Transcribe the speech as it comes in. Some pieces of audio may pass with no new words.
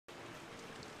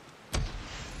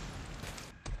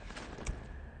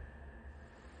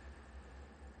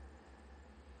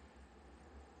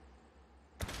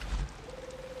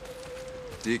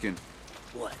Deacon.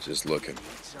 What? Just looking.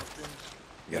 Something?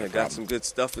 You Yeah, got some good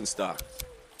stuff in stock.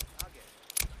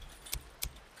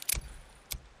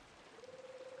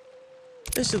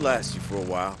 This should last you for a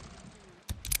while.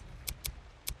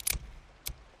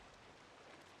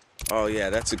 Oh yeah,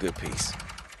 that's a good piece.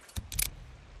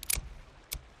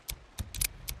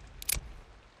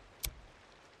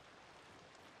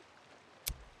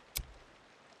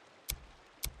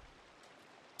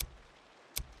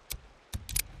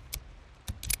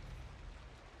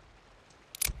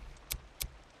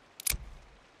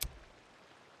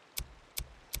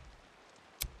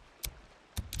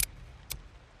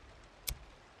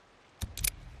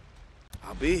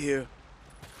 I'll be here.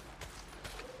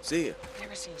 See ya.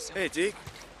 Never seen so. Hey, Deke.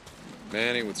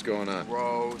 Manny, what's going on?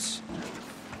 Gross.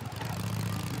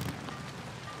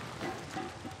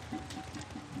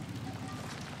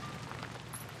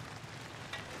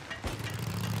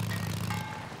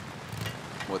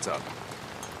 What's up?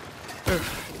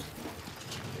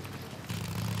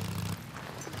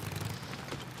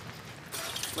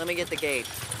 Let me get the gate.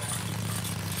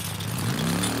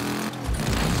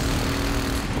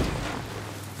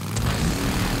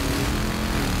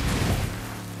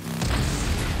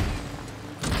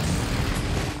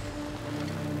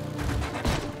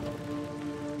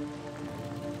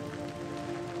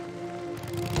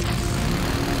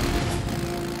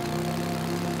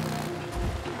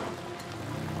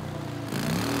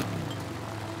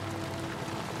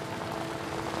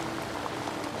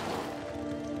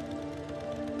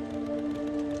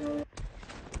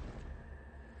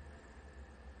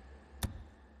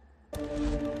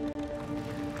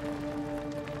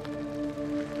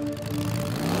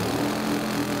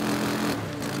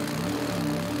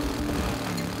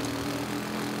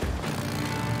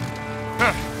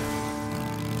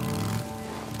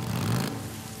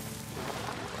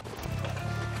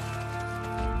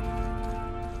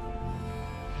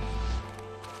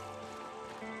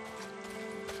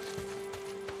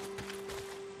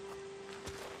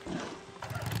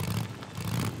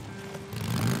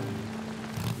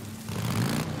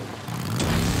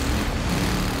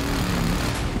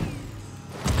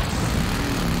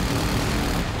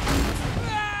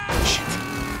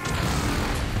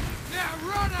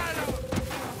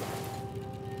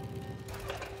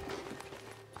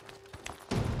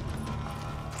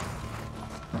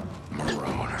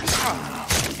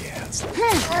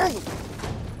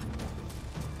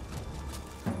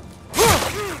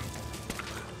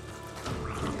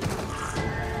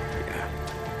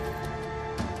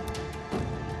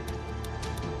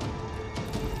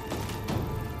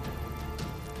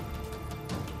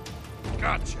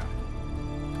 Gotcha.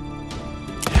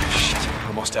 Shit,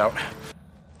 almost out.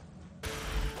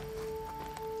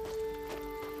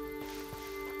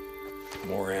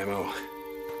 More ammo.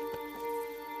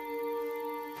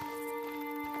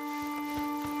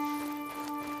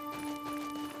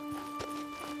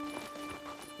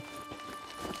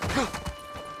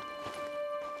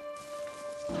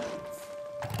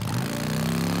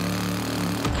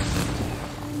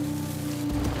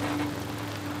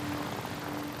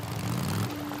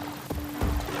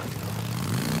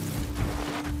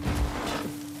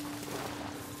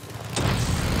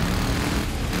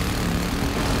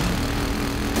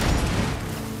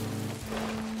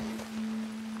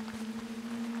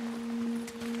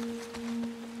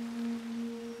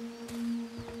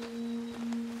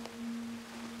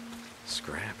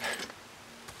 Scrap.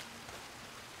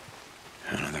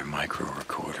 Another micro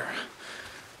recorder.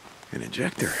 An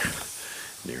ejector.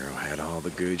 Nero had all the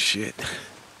good shit.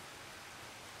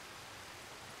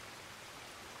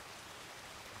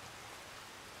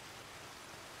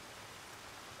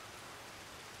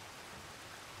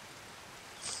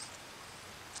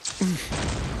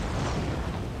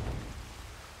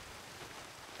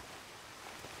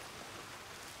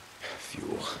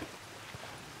 Fuel.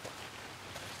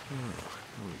 Oh,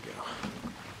 here we go.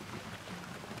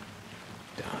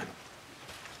 Done.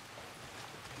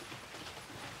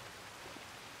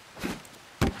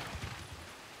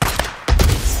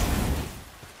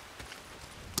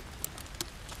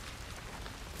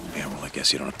 Yeah, well, I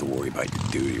guess you don't have to worry about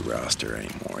your duty roster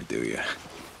anymore, do you?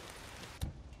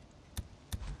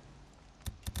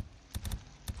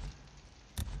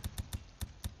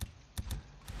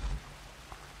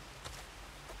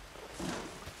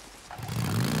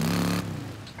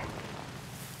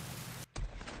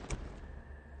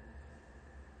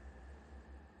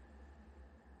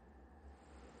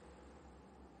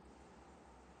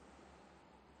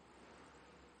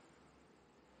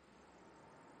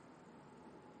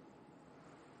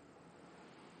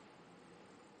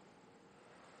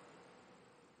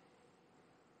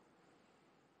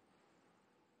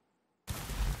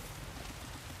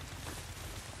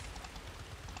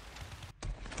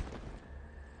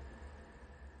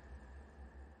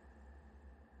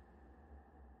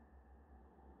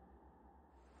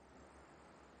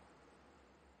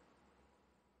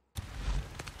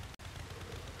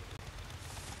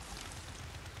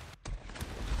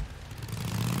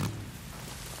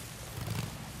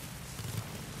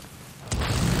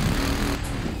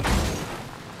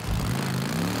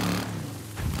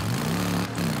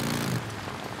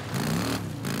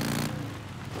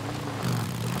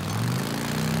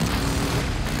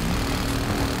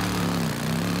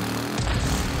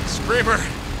 Screamer!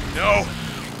 No!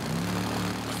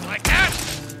 Like that!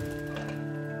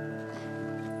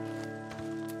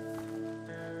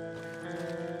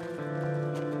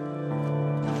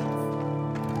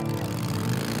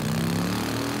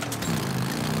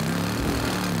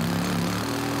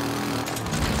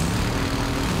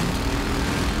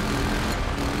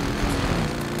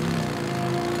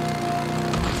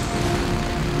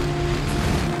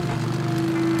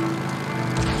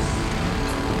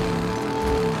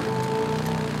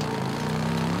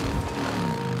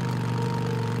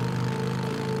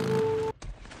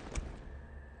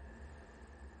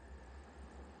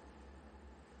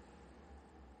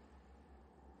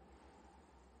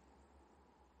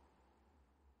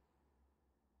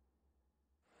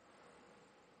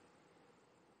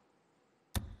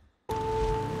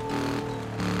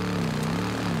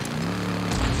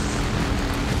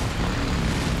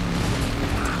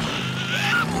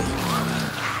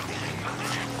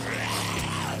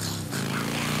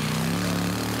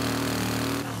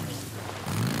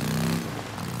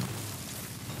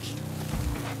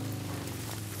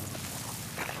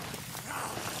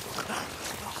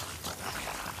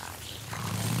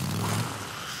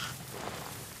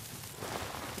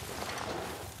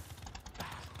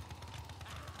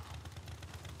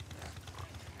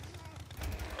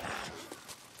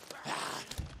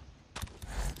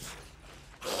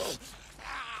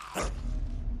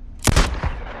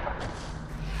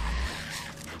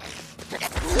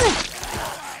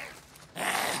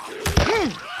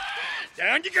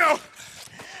 Down you go!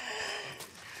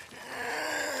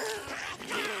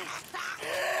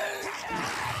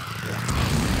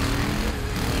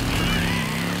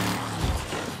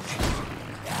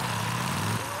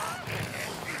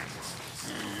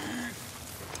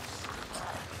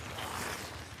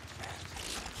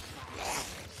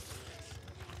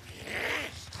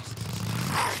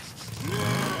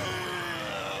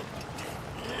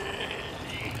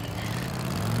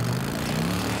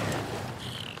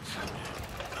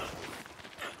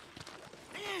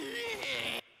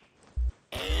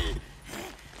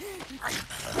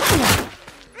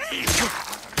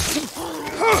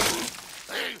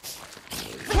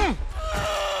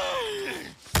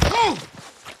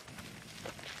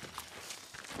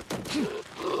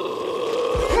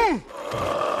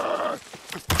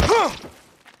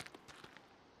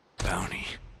 Bounty.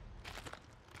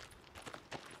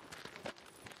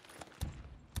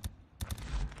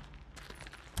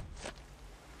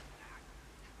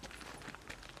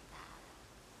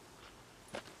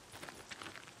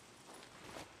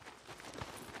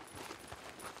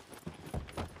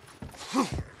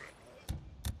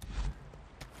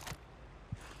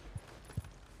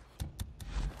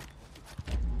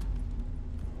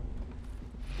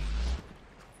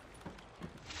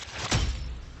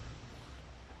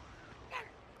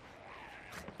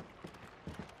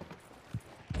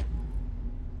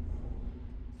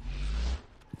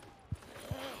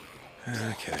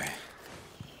 Okay.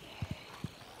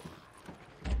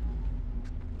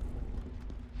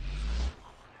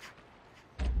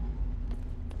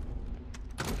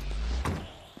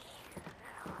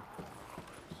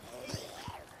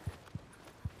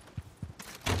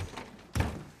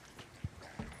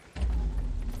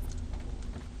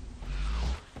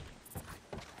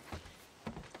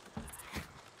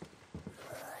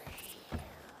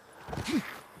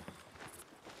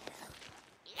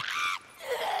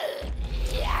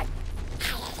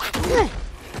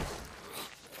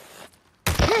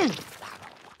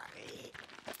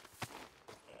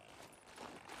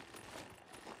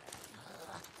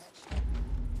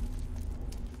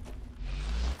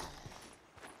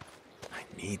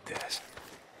 Need this.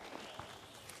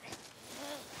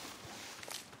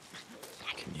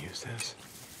 I can use this.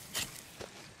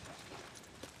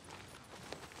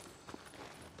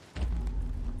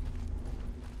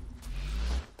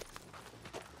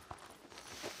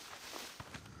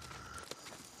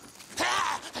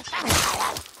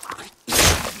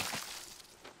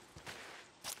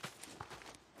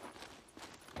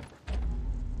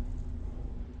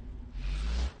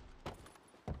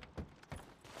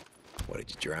 What did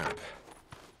you drop?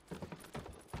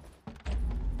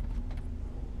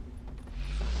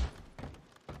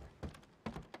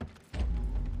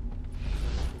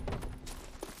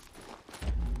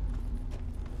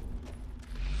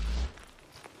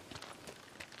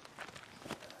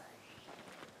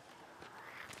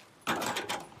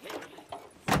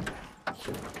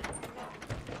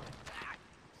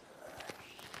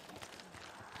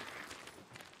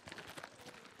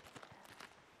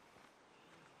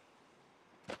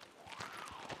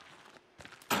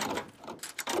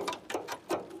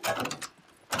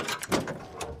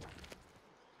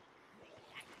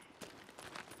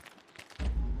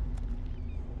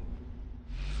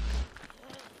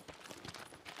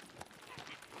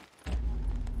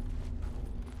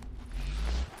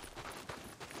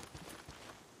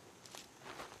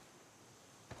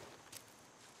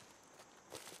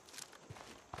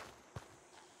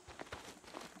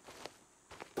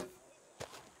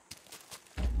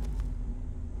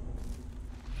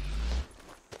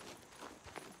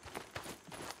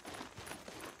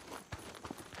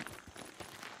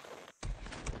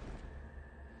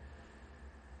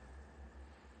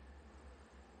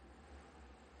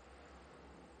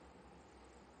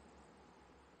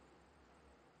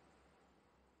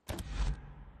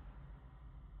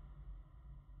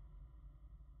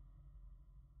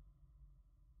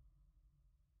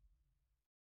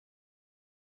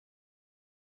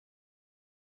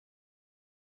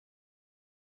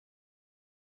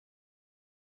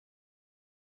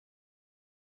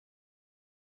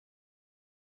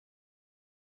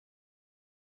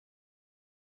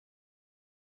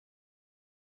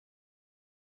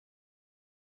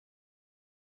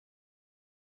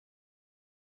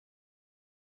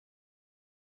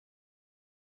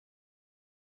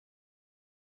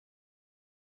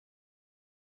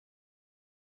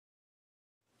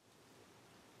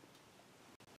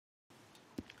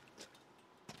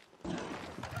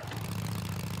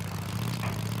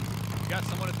 got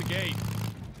someone at the gate.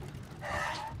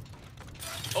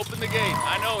 Open the gate.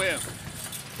 I know him.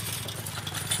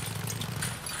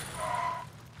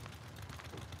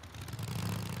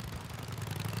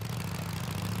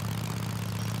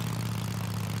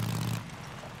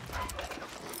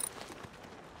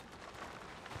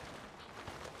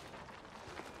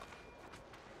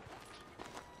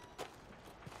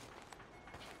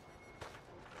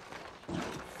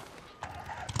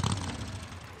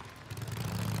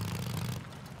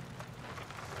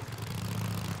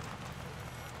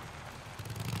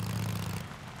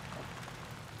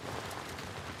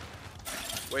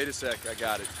 Wait a sec, I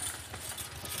got it.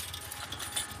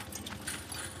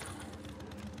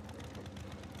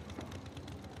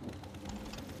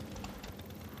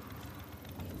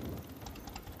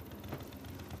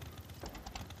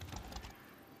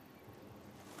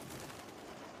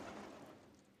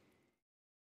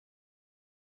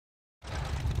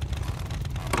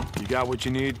 You got what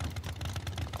you need?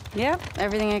 Yep,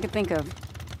 everything I could think of.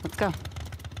 Let's go.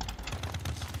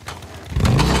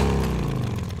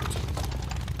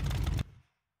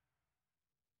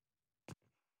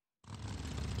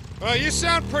 Well, you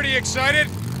sound pretty excited.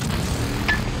 It's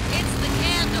the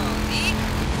candle, Deke.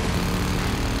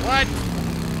 What?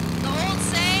 The old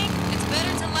saying, it's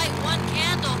better to light one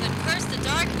candle than curse the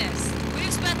darkness.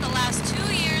 We've spent the last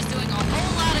 2 years doing a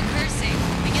whole lot of cursing.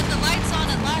 We get the lights on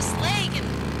at last leg, and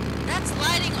that's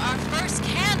lighting our first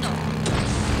candle.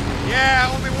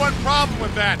 Yeah, only one problem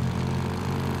with that.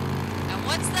 And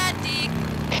what's that, Deke?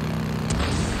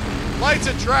 Lights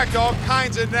attract all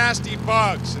kinds of nasty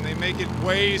bugs, and they make it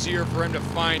way easier for him to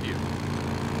find you.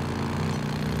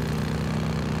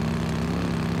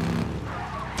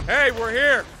 Hey, we're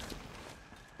here!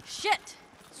 Shit!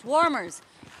 Swarmers.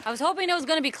 I was hoping it was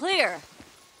gonna be clear.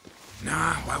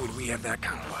 Nah, why would we have that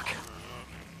kind of luck?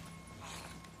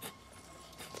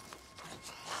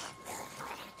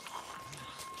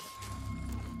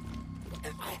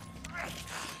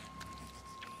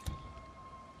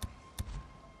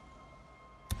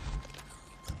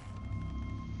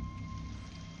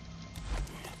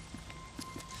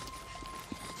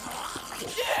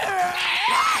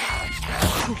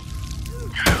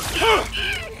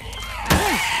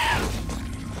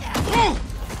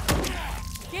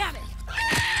 Damn it!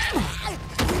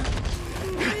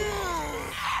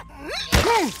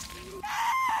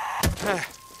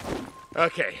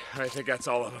 Okay, I think that's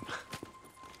all of them.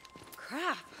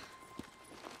 Crap.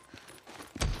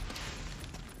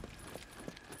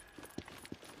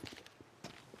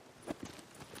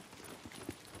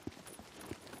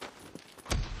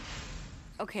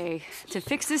 Okay, to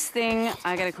fix this thing,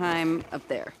 I gotta climb up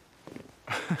there.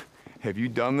 Have you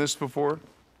done this before?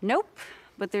 Nope,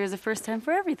 but there's a first time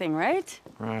for everything, right?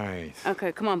 Right.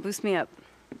 Okay, come on, boost me up.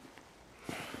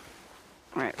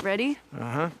 All right, ready?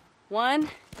 Uh-huh. 1,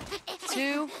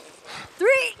 2,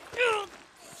 3!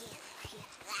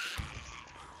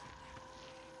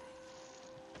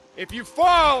 If you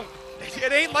fall,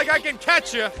 it ain't like I can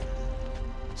catch you.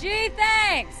 Gee,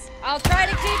 thanks! I'll try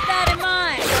to keep that in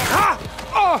mind.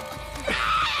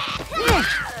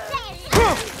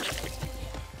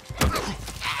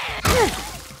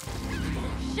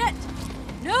 Shit!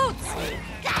 Newts!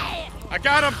 I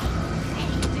got him.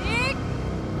 Dig!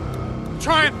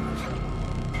 Trying.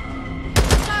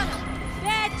 Son of a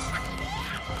bitch!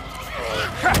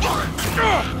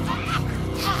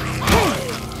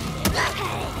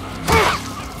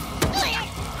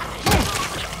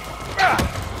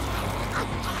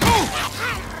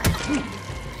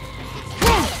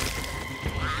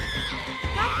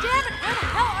 God damn it! Where the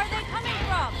hell are they coming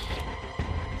from?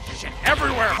 Shit,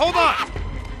 everywhere. Hold on.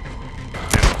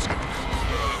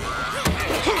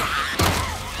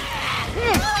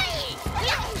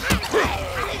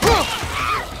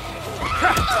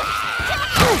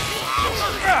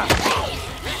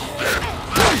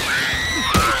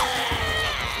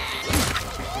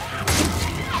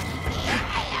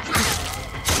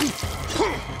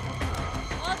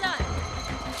 All done.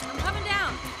 I'm coming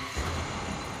down.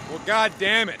 Well, God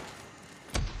damn it.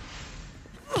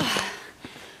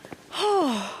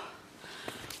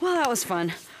 Well, that was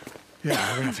fun. Yeah,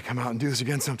 we're gonna have to come out and do this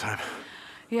again sometime.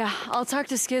 Yeah, I'll talk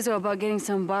to Skizzo about getting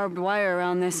some barbed wire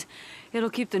around this. It'll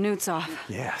keep the newts off.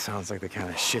 Yeah, sounds like the kind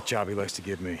of shit job he likes to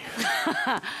give me.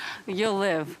 You'll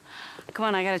live. Come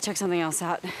on, I gotta check something else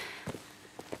out.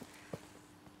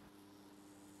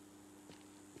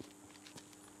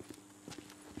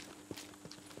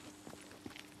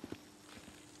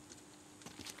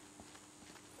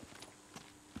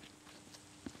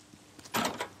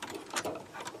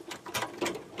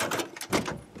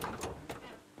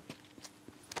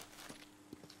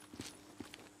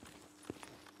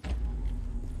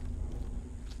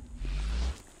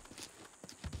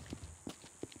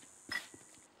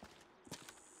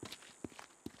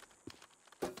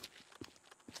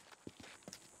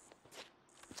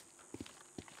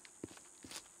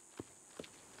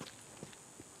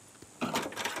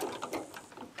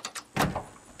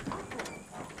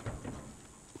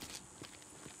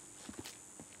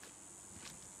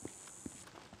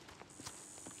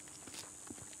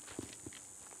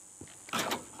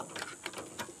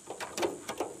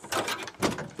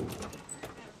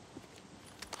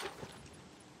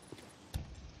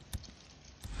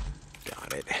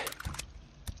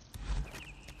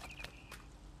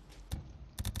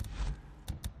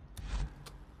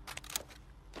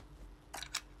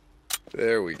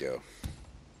 There we go.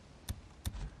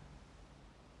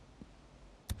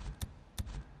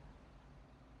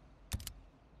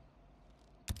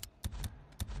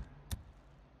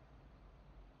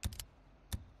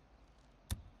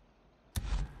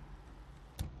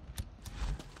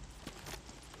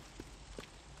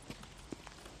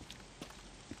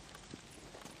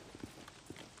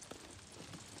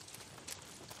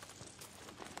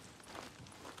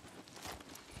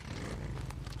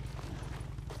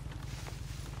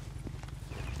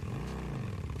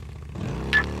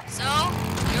 So,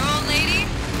 your old lady?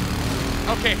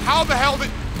 Okay, how the hell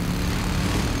did...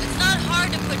 It's not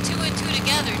hard to put two and two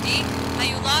together, Deke. How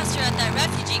you lost her at that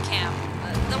refugee camp.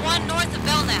 The one north of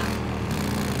Belknap.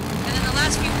 And in the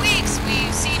last few weeks,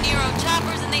 we've seen Nero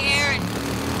choppers in the air, and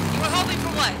you were hoping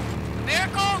for what? A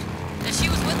miracle? That she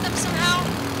was with them somehow?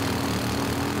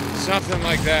 Something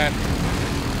like that.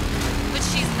 But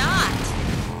she's not.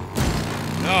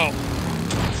 No.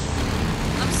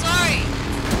 I'm sorry.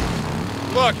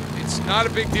 Look, it's not a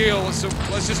big deal, so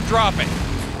let's just drop it.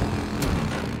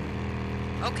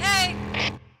 Okay.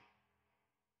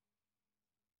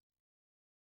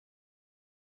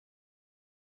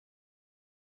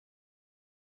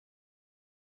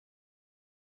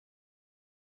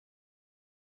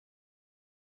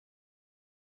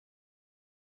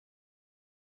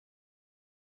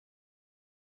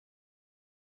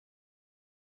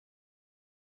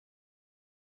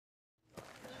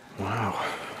 Wow,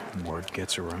 word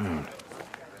gets around.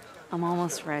 I'm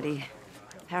almost ready.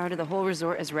 Power to the whole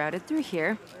resort is routed through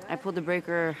here. I pulled the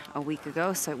breaker a week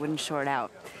ago so it wouldn't short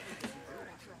out.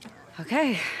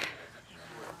 Okay.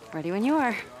 Ready when you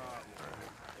are.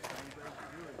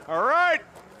 All right.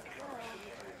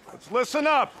 Let's listen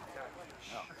up.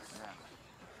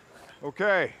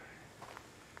 Okay.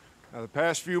 Now, the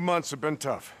past few months have been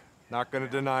tough. Not gonna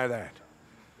deny that.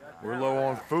 We're low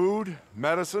on food,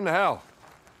 medicine, hell.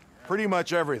 Pretty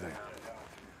much everything.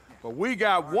 But we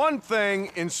got one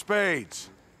thing in spades.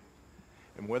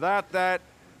 And without that,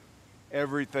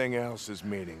 everything else is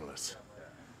meaningless.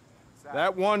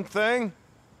 That one thing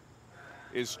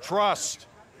is trust.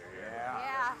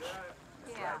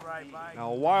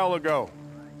 Now, a while ago,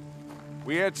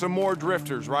 we had some more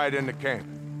drifters right into camp.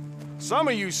 Some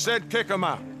of you said kick them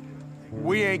out.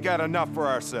 We ain't got enough for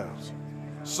ourselves.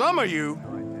 Some of you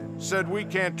said we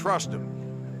can't trust them.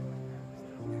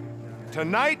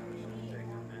 Tonight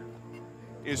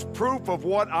is proof of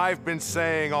what I've been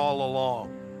saying all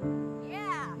along.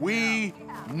 We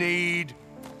need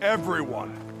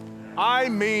everyone. I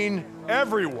mean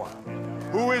everyone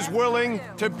who is willing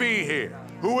to be here,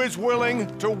 who is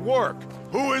willing to work,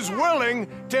 who is willing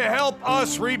to help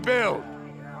us rebuild.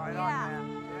 Now,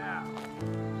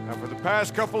 for the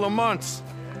past couple of months,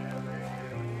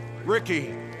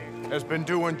 Ricky has been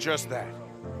doing just that.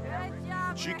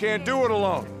 She can't do it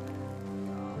alone.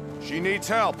 She needs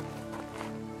help.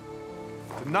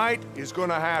 Tonight is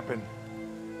gonna happen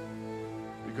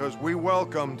because we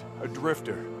welcomed a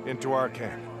drifter into our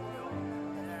camp.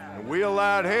 And we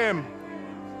allowed him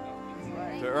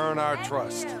to earn our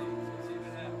trust.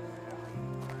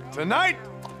 Tonight,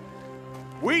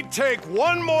 we take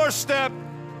one more step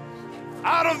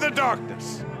out of the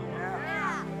darkness.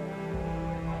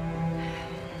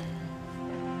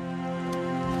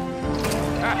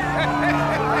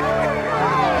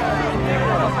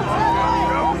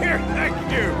 Come here, thank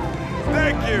you.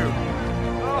 Thank you.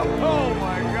 Oh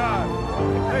my God.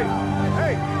 Hey,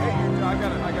 you, I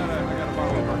gotta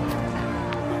borrow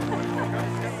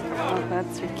Oh,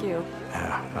 that's your cue.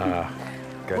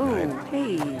 Good Whoa, night.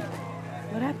 hey.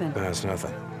 What happened? That's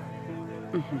nothing.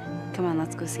 Come on,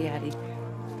 let's go see Addie.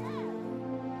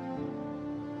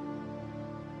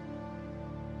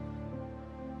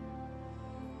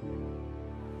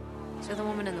 So the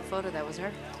woman in the photo, that was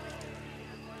her?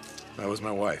 That was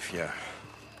my wife, yeah.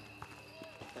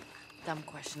 Dumb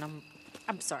question.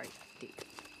 I'm sorry, Deke.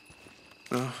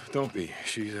 No, don't be.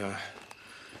 She's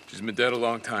been dead a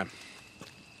long time.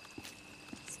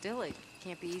 Still, it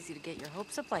can't be easy to get your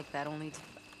hopes up like that, only to...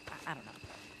 I don't know.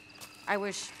 I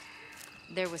wish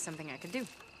there was something I could do.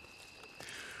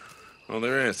 Well,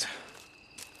 there is.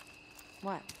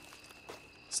 What?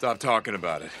 Stop talking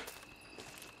about it.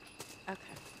 Okay.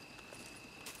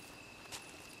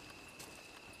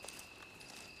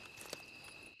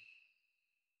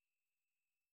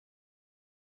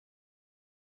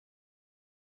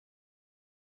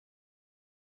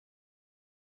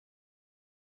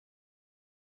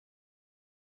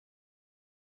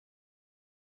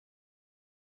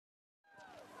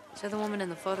 So the woman in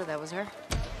the photo, that was her?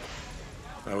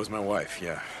 That was my wife,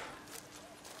 yeah.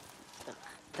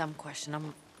 Dumb question.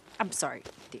 I'm sorry,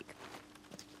 Deke.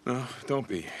 No, don't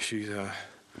be. She's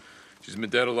been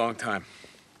dead a long time.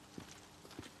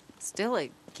 Still,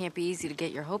 it can't be easy to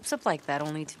get your hopes up like that,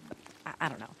 only to... I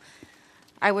don't know.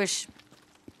 I wish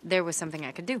there was something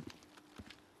I could do.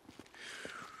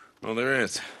 Well, there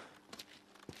is.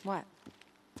 What?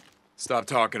 Stop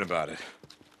talking about it.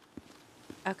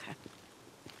 Okay.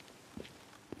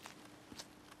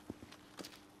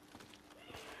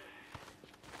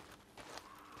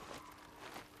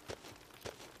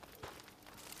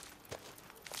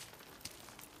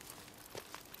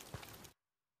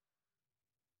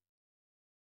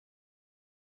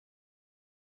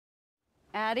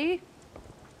 Addie?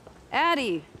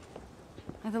 Addie!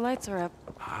 Oh, the lights are up.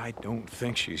 I don't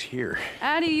think she's here.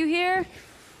 Addie, you here?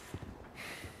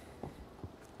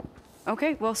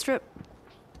 Okay, well, strip.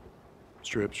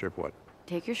 Strip what?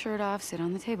 Take your shirt off, sit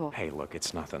on the table. Hey, look,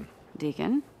 it's nothing.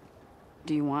 Deacon,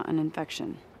 do you want an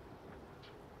infection?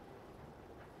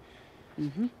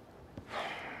 Mm-hmm.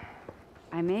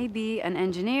 I may be an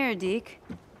engineer, Deke,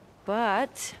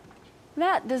 but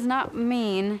that does not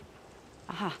mean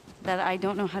that I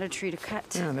don't know how to treat a cut.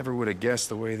 Yeah, I never would have guessed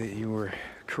the way that you were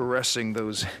caressing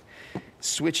those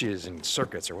switches and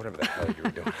circuits or whatever the hell you were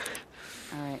doing.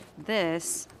 All right,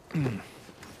 this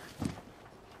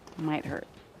might hurt.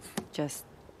 Just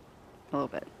a little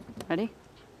bit. Ready?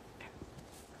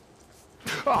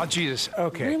 Oh, Jesus.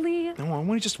 Okay. Really? No, I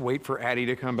want to just wait for Addie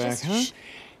to come back, Just huh? shh.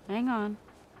 Hang on.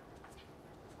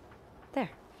 There.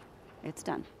 It's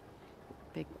done.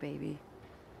 Big baby.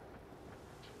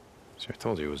 So I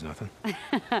told you it was nothing.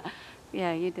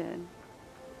 Yeah, you did.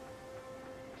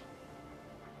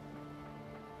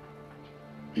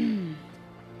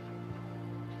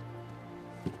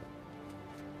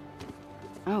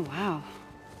 Oh, wow.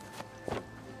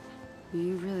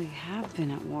 You really have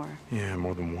been at war. Yeah,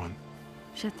 more than one.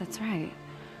 Shit, that's right.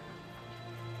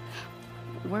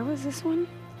 Where was this one?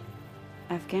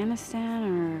 Afghanistan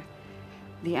or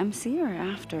the MC or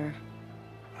after?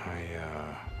 I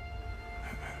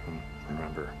don't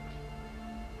remember.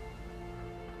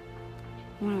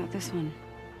 What about this one?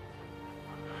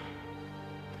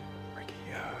 Ricky,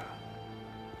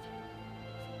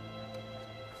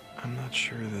 I'm not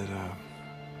sure that, well,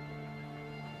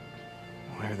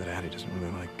 I hear that Addie doesn't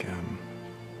really like,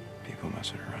 people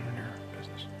messing around in her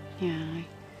business. Yeah,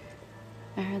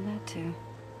 I heard that too.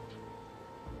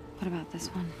 What about this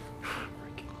one?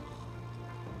 Ricky.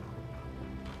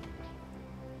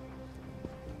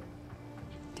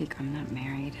 Deke, I'm not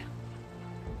married.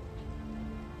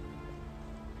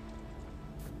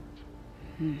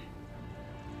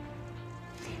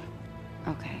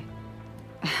 Okay.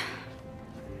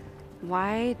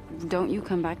 Why don't you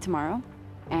come back tomorrow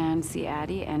and see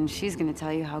Addie, and she's gonna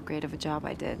tell you how great of a job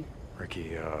I did.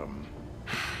 Ricky,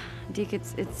 Deke,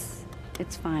 it's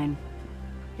fine.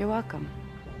 You're welcome.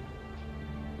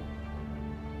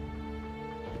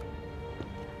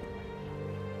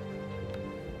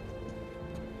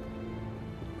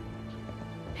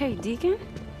 Hey, Deacon?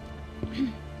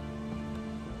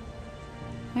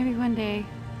 Maybe one day,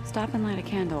 stop and light a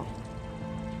candle.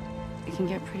 It can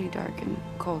get pretty dark and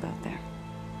cold out there.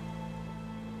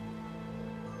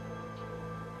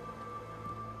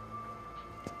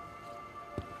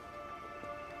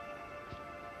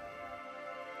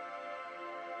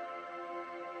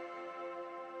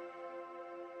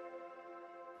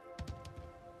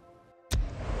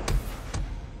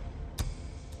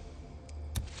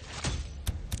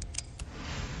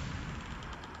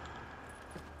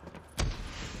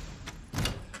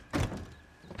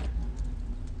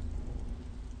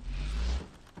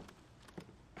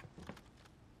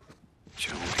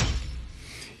 Joey,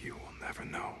 you will never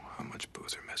know how much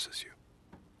Boozer misses you.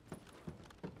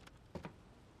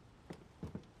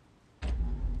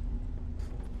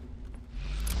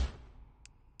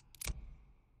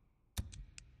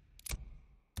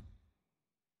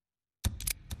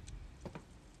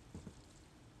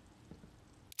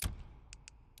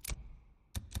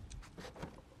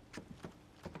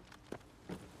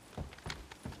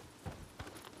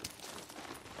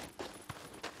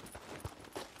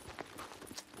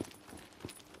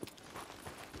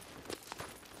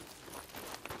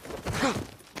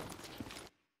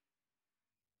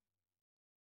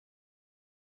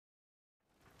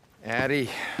 Addie.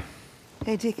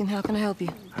 Hey, Deacon, how can I help you?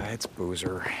 It's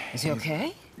Boozer. Is he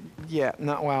okay? Yeah,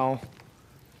 not well.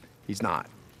 He's not.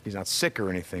 He's not sick or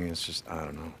anything. It's just, I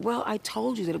don't know. Well, I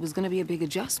told you that it was going to be a big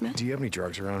adjustment. Do you have any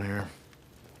drugs around here?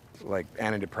 Like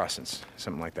antidepressants,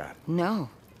 something like that? No.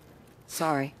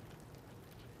 Sorry.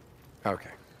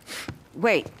 Okay.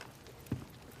 Wait.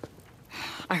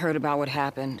 I heard about what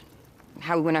happened.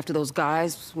 How we went after those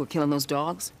guys who were killing those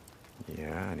dogs.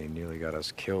 Yeah, and he nearly got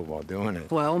us killed while doing it.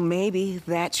 Well, maybe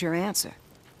that's your answer.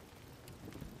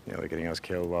 Nearly getting us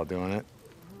killed while doing it?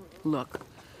 Look,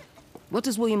 what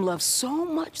does William love so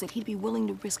much that he'd be willing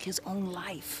to risk his own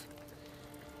life?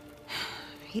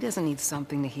 He doesn't need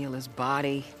something to heal his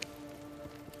body.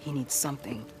 He needs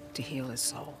something to heal his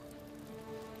soul.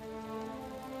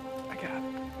 I got it.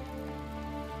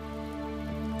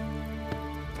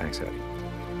 Thanks, Eddie.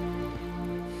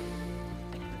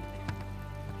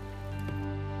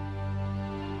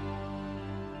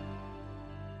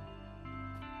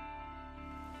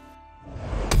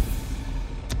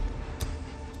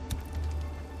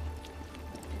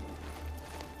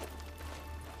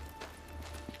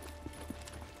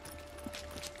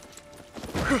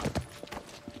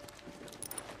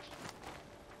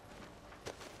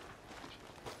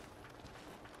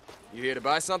 You here to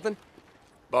buy something?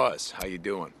 Buzz, how you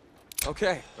doing?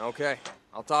 Okay.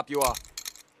 I'll top you off.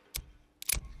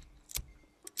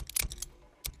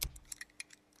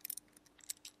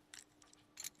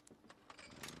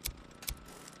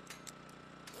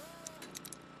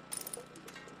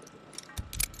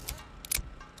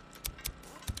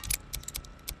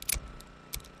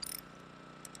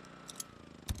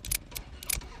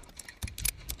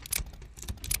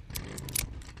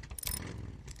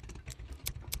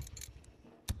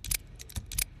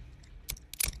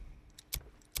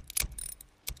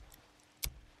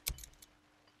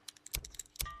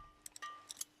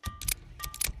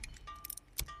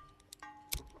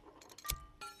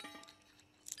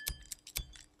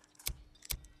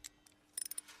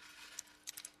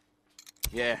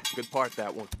 Yeah, good part,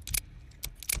 that one.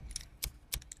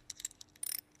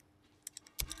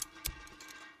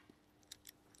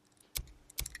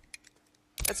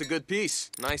 That's a good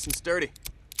piece. Nice and sturdy.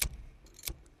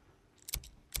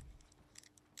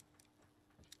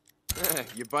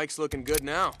 Your bike's looking good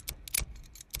now.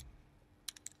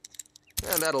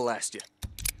 Yeah, that'll last you.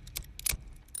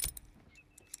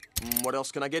 What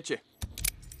else can I get you?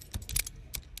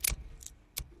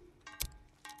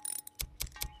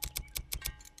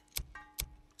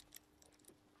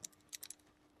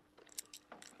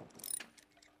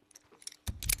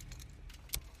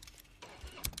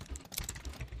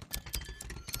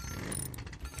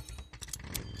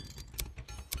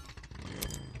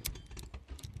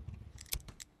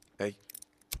 Hey.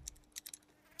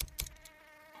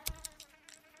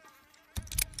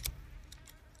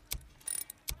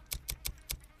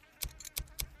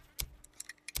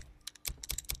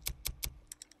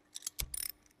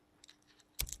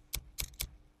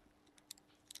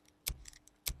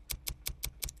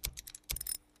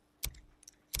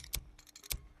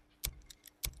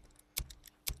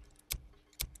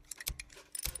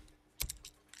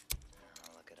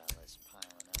 Look at all this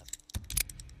piling up.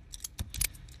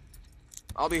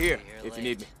 I'll be here if you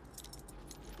need me.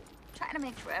 Try to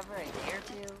make forever a day or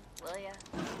two, will ya?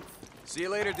 See you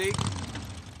later, Deke.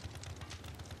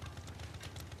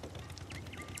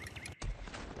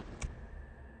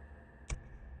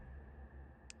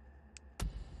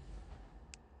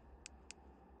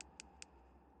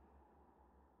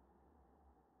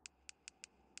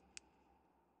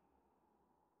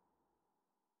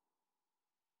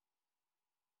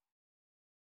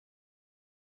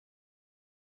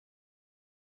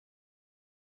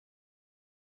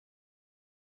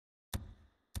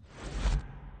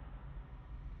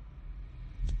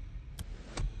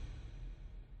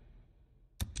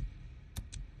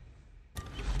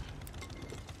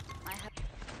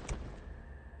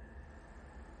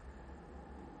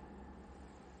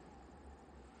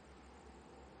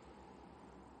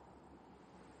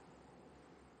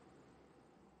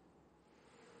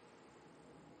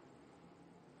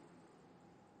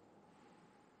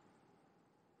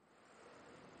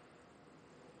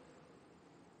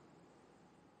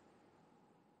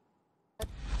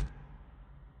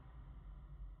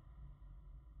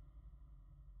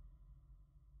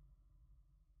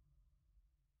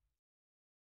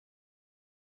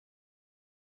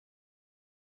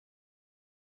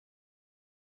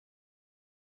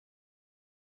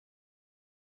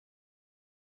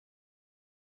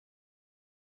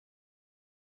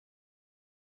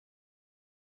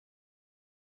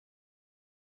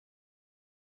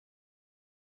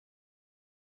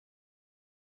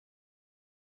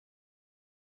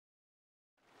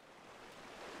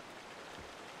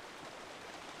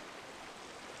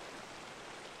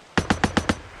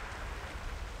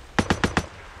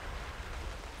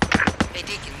 Hey,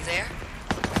 Deacon, you there?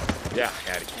 Yeah,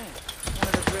 Addie.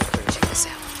 Check this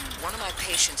out. One of my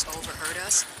patients overheard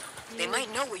us. They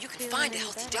might know where you can find a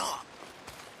healthy dog.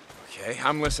 Okay,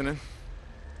 I'm listening.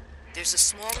 There's a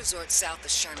small resort south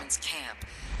of Sherman's camp.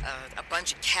 A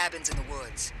bunch of cabins in the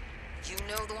woods. You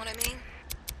know the one I mean?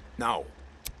 No.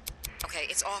 Okay,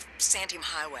 it's off Santiam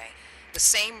Highway. The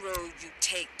same road you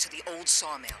take to the old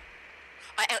sawmill.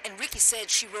 And Ricky said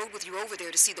she rode with you over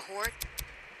there to see the horde?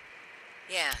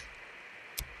 Yeah.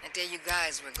 That day you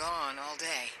guys were gone all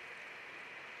day.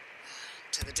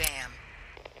 To the dam.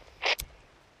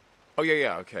 Oh,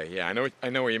 yeah, okay, yeah, I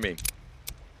know what you mean.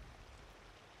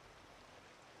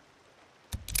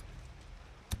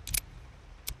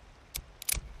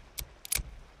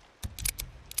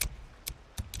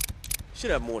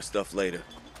 Should have more stuff later.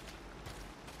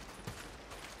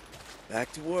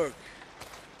 Back to work.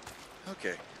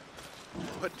 Okay.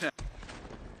 What now?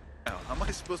 How am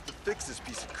I supposed to fix this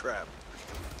piece of crap?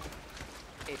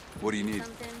 What do you need?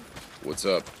 What's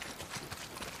up?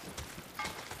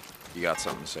 You got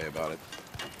something to say about it?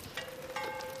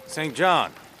 St.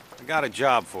 John, I got a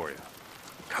job for you.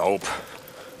 Cope.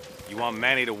 You want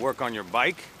Manny to work on your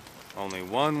bike? Only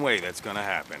one way that's gonna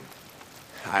happen.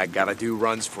 I gotta do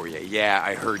runs for you. Yeah,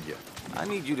 I heard you. I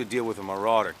need you to deal with a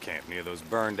marauder camp near those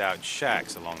burned-out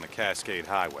shacks along the Cascade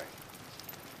Highway.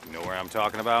 You know where I'm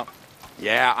talking about?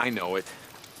 Yeah, I know it.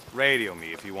 Radio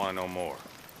me if you want to know more.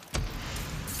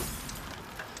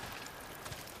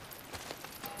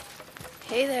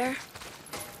 Hey there.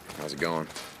 How's it going?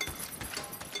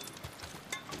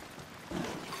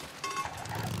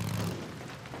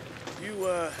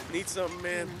 You, need something,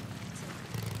 man?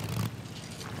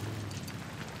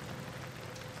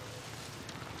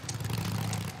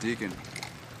 Deacon.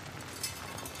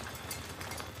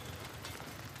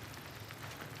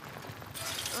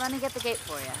 Let me get the gate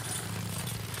for you.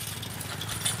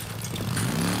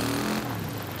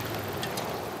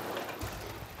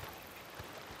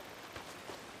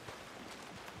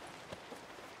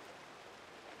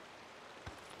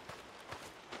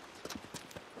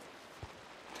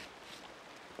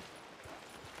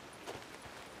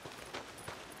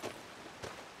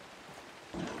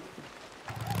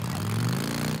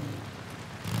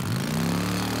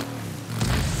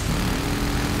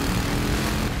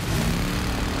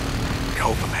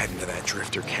 Cope, I'm heading to that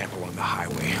drifter camp along the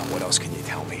highway. What else can you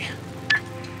tell me?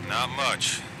 Not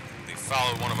much. They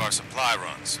followed one of our supply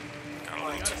runs. Got a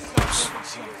little too close.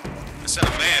 I sent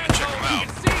a man to check them out.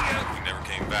 He never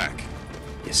came back.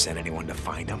 You sent anyone to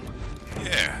find him?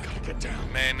 Yeah. Get down.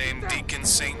 A man named Deacon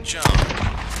St. John.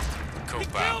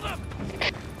 Cope out.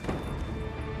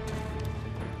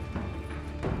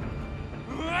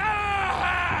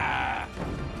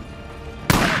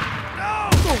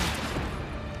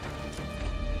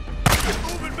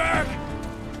 Moving back!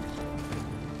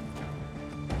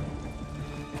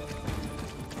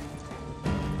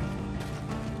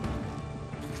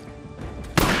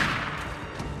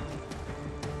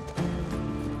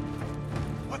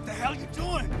 What the hell you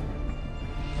doing?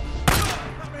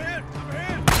 I'm in! I'm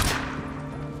in!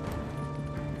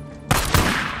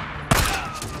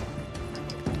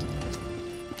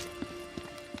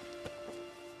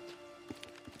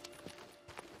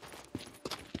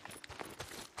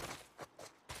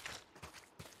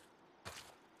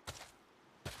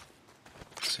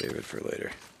 Save it for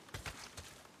later.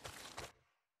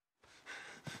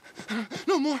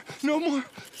 No more! No more!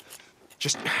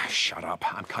 Just shut up.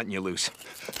 I'm cutting you loose.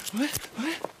 What?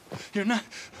 What? You're not...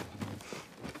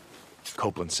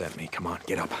 Copeland sent me. Come on,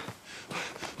 get up.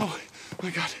 Oh, my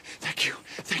God. Thank you.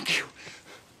 Thank you.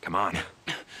 Come on.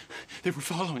 They were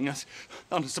following us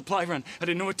on a supply run. I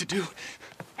didn't know what to do.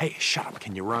 Hey, shut up.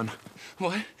 Can you run?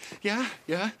 What? Yeah?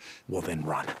 Yeah? Well, then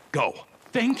run. Go.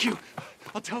 Thank you.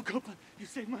 I'll tell Copeland. You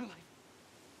saved my life.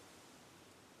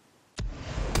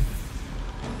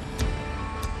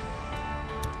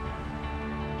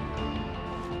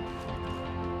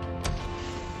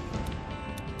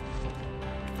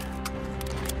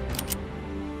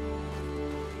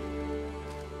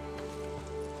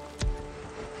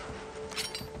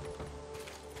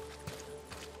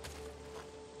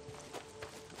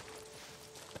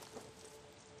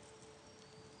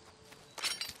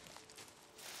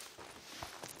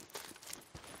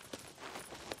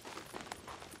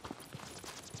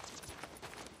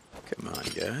 Come on,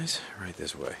 guys. Right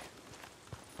this way.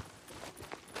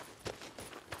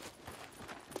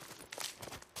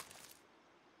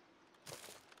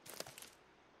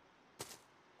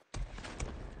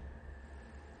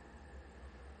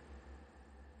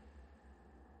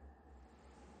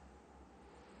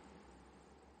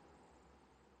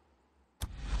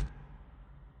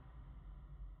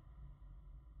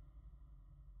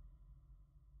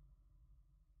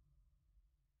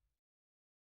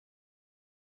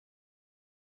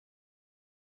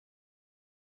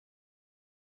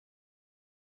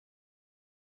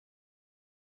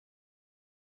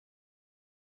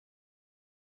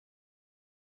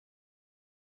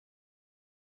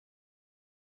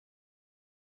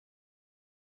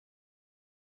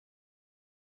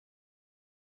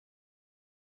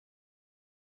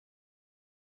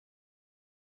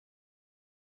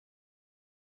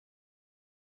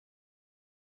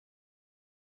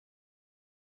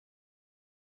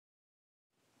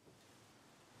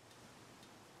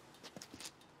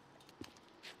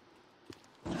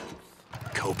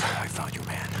 hope I found your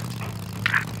man.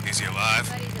 Is he alive?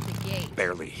 Buddy's at the gate.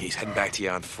 Barely. He's heading back to you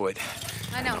on foot.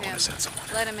 I know don't him. want to send someone.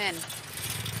 Let him in.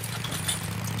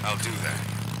 I'll do that.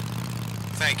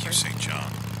 Thank you, St. John.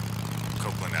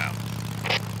 Copeland out.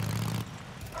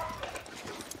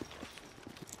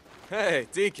 Hey,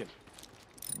 Deacon.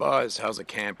 Buzz, how's a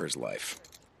camper's life?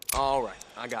 All right,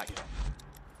 I got you.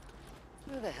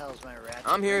 Who the hell's my rat?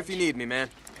 I'm here if you need me, man.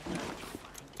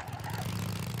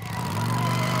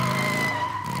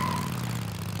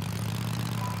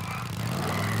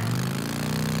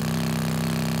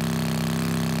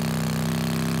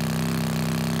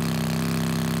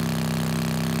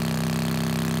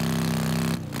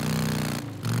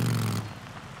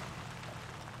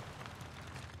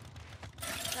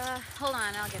 Hold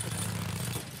on, I'll get the...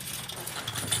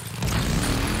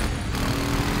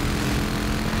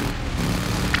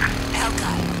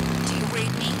 Alki, do you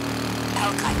read me?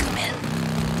 Alki, come in.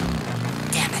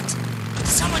 Damn it.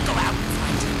 Someone go out and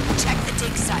find him. Check the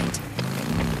dig site.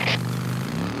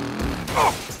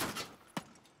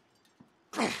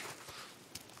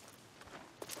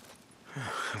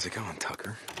 How's it going,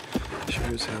 Tucker?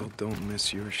 Sure as hell don't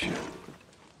miss your shit.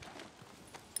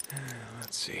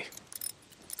 Let's see.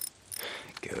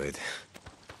 Good.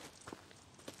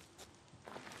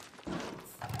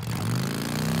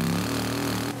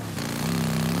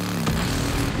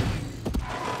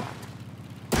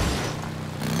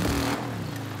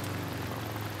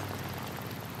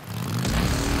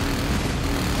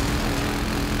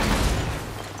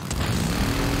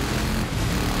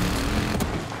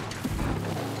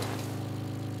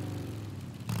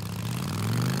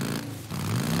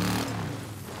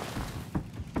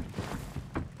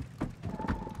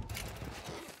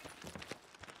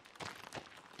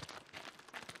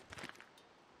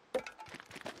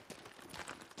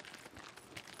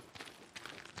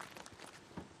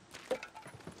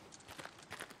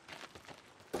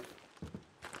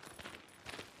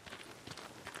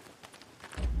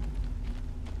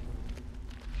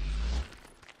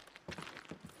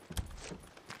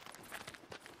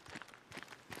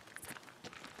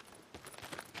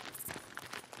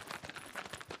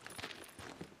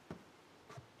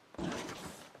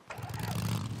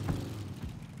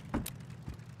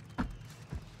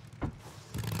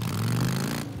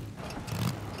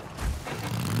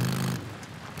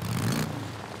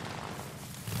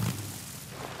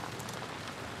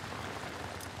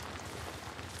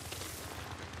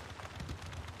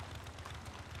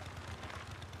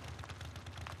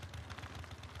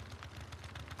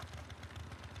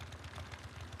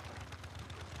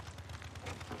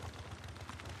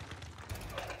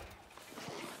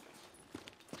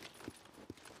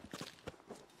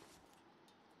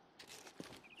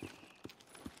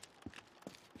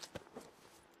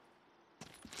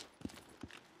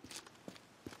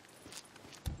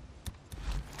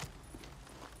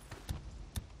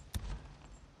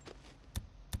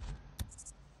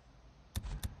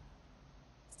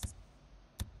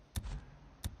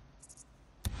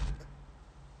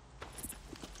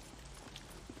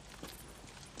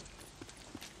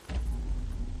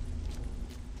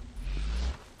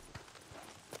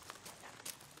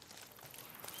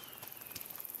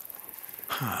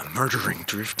 Murdering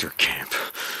drifter camp.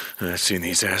 I've seen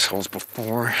these assholes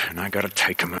before, and I gotta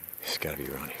take them out. He's gotta be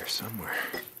around here somewhere.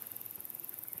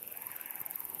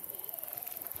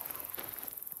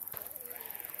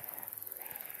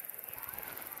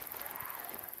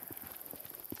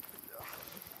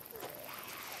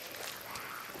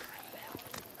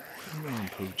 Come on,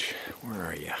 Pooch. Where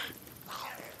are you?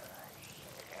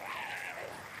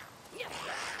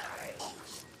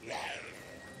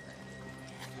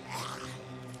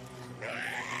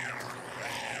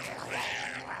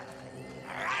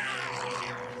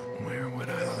 Where would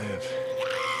I live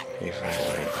if I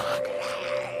lay back?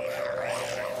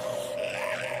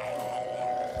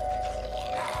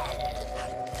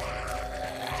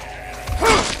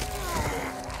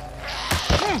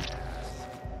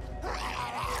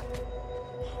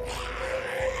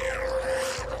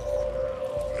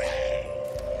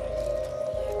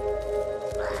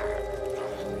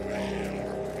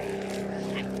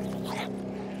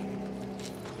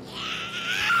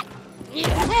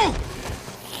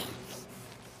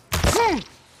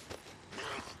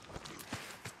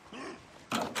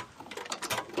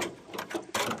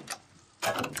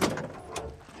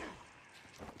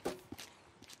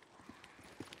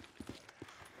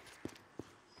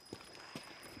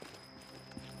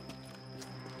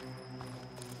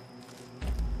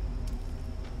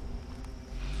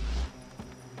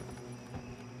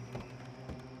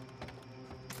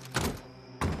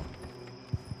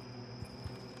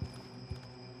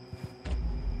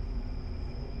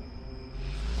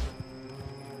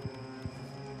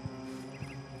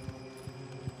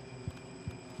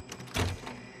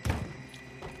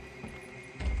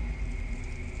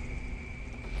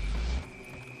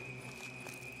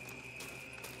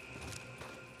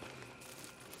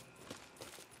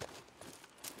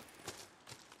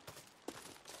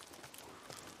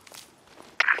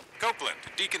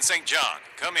 Deacon St. John.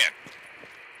 Come in.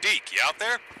 Deke, you out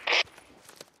there?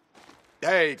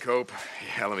 Hey, Cope.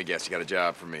 Yeah, let me guess, you got a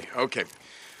job for me. Okay.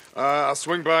 I'll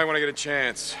swing by when I get a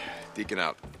chance. Deacon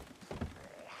out.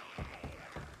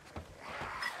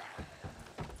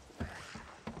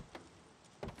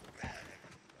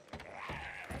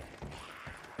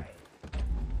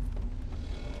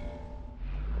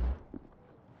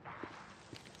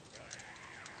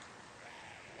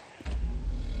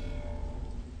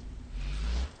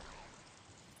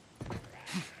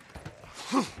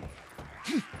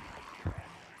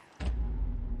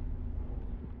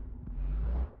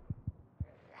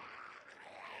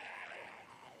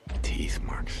 Teeth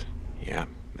marks. Yeah,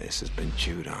 this has been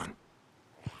chewed on.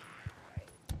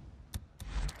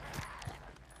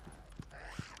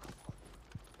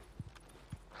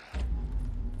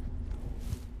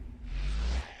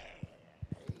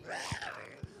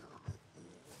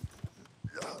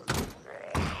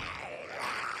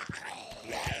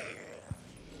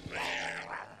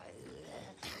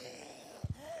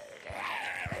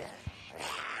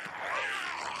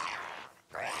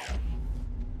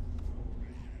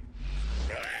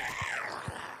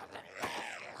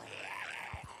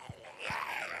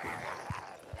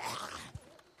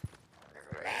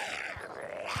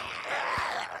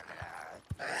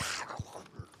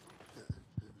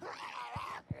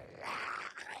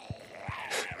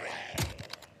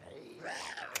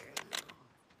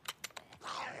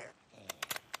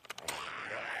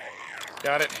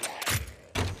 Got it.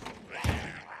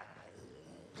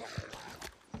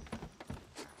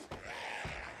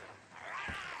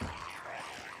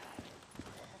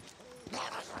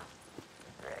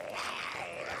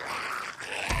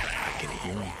 I can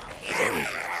hear him. There we go.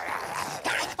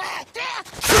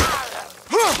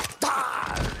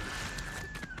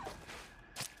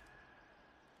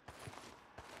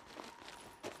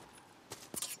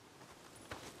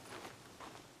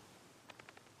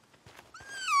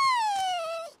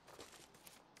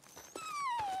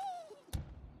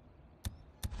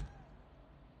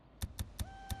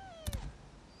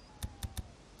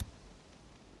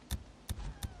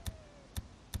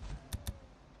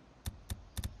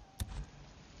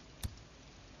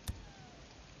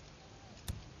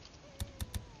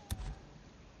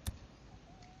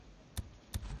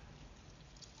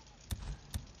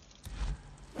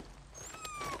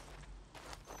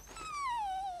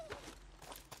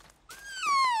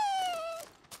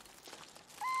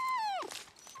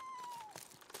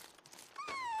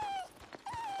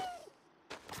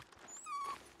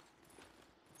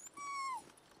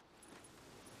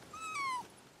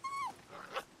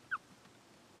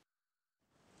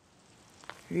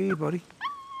 Hey, buddy.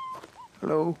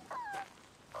 Hello.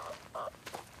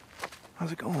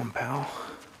 How's it going, pal?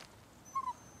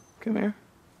 Come here.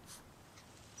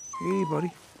 Hey, buddy.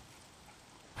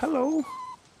 Hello.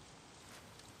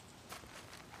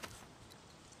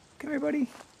 Come here, buddy.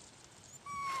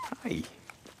 Hi.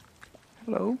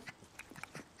 Hello.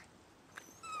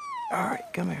 All right,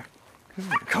 come here. Come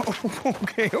here.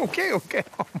 Oh, okay.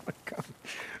 Oh, my God.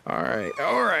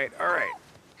 All right.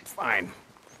 Fine.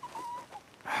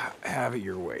 Have it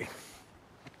your way.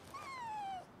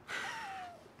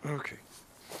 Okay.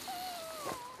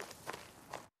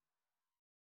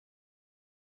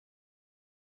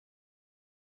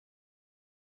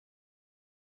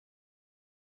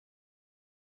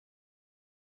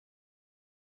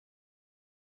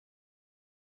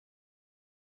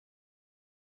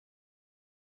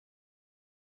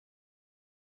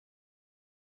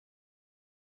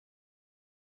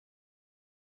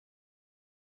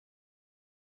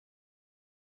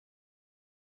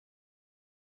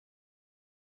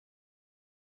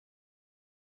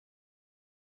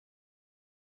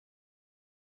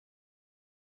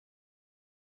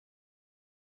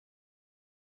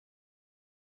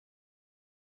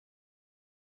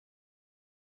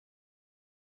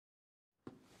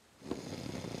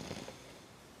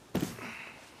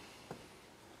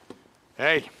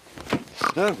 Hey.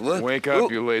 Huh? What? Wake up,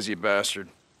 you lazy bastard.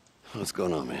 What's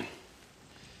going on, man?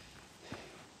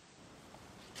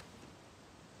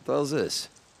 What the hell's this?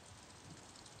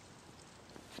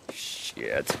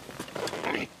 Shit.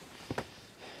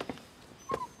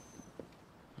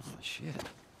 Oh, shit.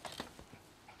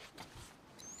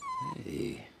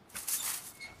 Hey.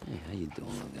 Hey, how you doing,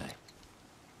 little guy?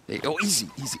 Hey, oh, easy.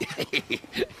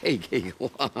 Hey,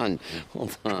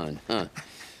 hold on, huh?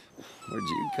 Where'd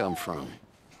you come from?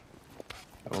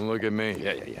 Don't look at me.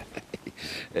 Yeah.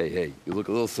 Hey, you look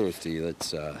a little thirsty.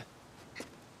 Let's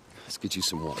get you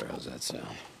some water. How's that sound?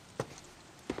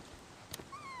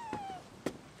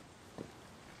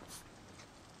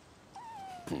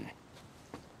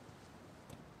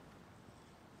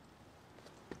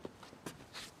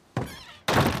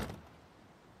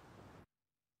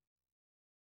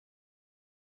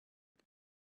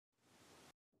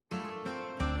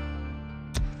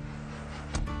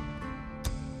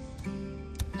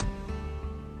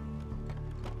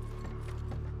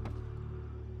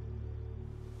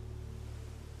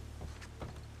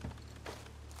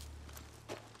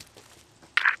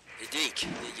 Deke,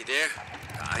 you there?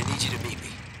 I need you to meet me.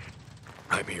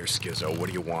 I'm here, Skizzo. What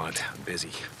do you want? I'm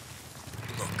busy.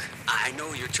 Look, I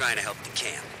know you're trying to help the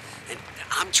camp, and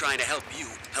I'm trying to help you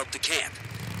help the camp.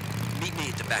 Meet me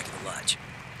at the back of the lodge.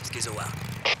 Skizzo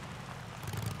out.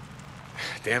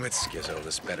 Damn it, Skizzo.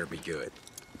 This better be good.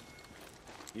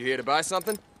 You here to buy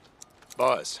something?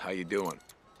 Buzz, how you doing?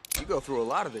 You go through a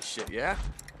lot of this shit, yeah?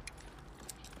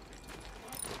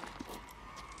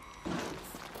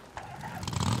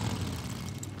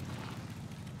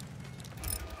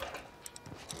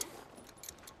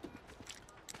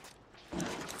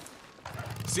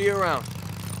 See you around.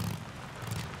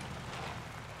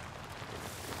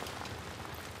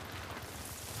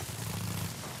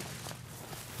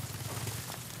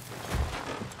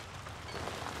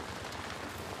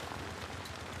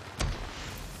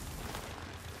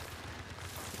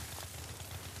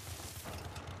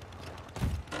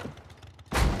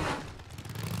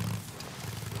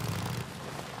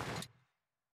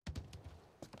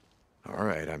 All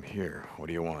right, I'm here. What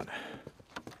do you want?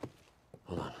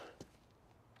 Hold on.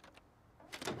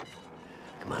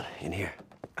 Come on, in here.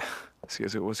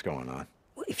 Skizzo, what's going on?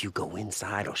 Well, if you go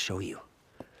inside, I'll show you.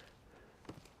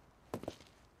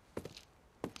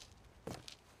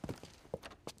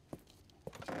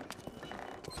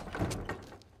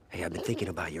 Hey, I've been thinking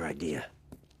about your idea.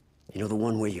 You know the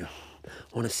one where you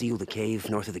want to seal the cave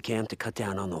north of the camp to cut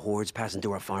down on the hordes passing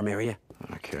through our farm area?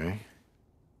 Okay.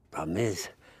 Problem is,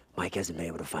 Mike hasn't been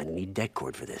able to find any deck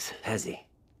cord for this, has he?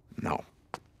 No.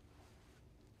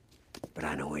 But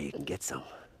I know where you can get some.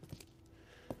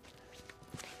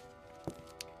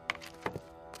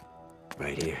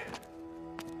 Right here.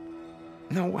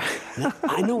 No.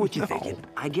 I know what you're thinking.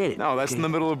 I get it. No, that's in the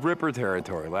middle of Ripper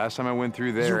territory. Last time I went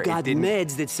through there, You got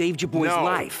meds that saved your boy's No.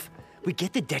 life. We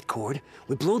get the debt cord,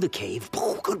 we blow the cave,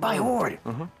 goodbye horde.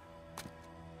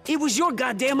 It was your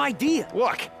goddamn idea.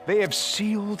 Look, they have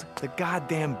sealed the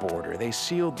goddamn border. They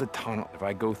sealed the tunnel. If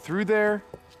I go through there,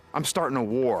 I'm starting a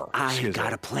war. I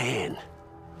got a plan.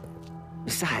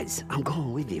 Besides, I'm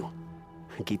going with you.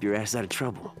 Keep your ass out of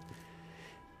trouble.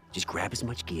 Just grab as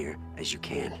much gear as you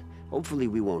can. Hopefully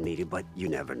we won't need it, but you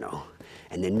never know.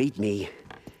 And then meet me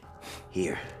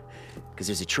here, because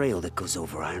there's a trail that goes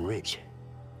over Iron Ridge.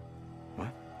 What?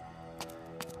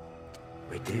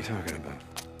 Right there. What are you talking about?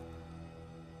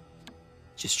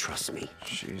 Just trust me.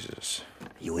 Jesus.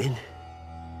 You in?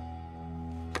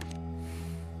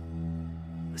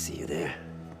 I'll see you there.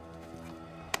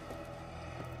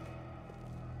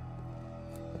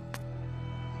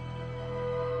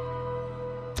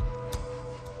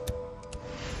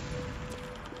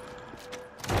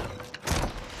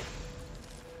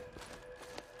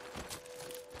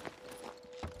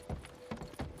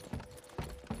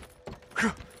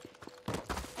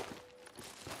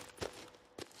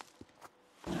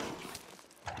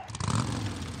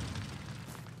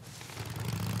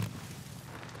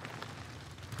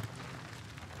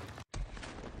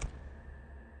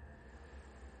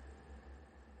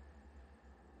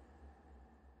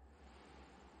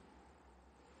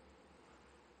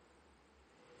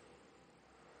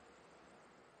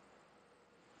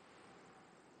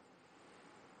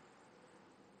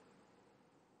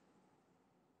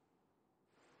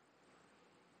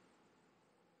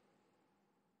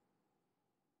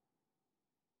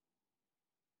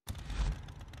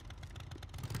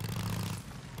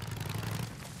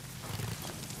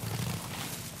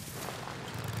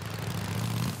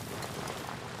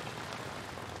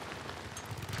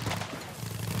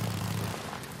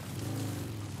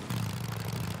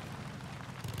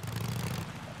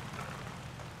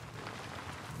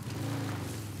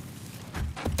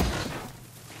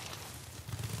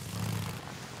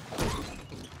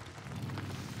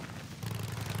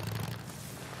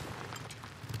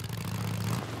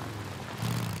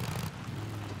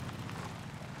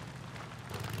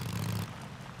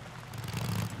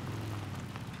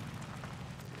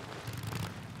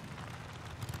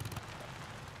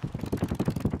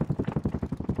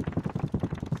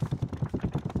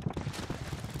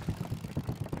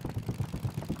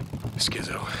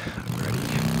 Skizzo, I'm ready.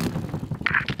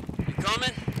 You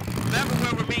coming? Remember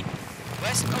where we're meeting?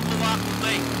 West of Oahu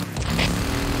Lake.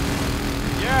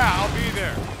 Yeah, I'll be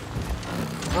there.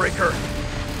 Breaker.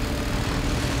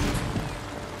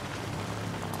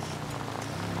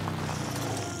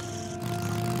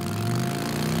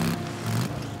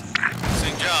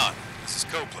 St. John, this is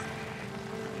Copeland.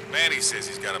 Manny says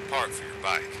he's got a part for your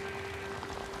bike.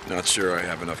 Not sure I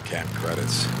have enough camp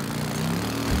credits.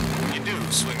 When you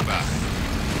do, swing by.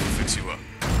 We'll fix you up.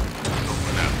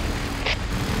 Over now.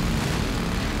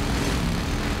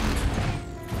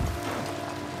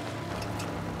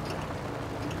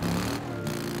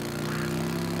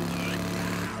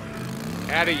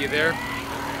 Addie, you there?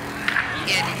 Yeah,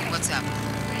 Deacon, what's up?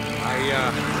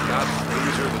 Got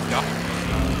Razor the doc.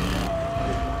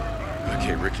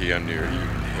 Okay, Ricky, I'm near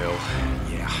Eden Hill.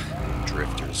 Yeah,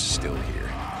 Drifter's still here.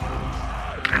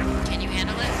 Can you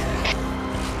handle it?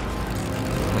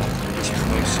 Just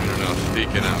close soon enough.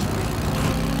 Beacon out.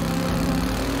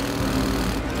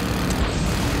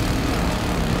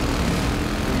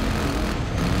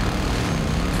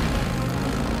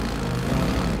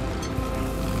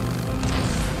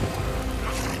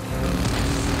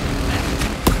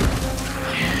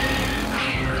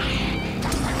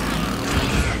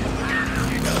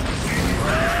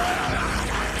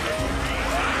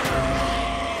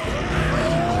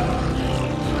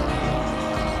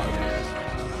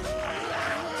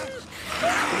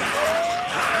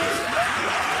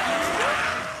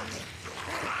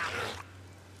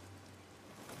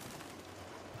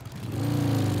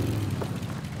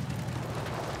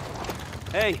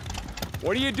 Hey.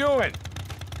 What are you doing?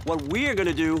 What we're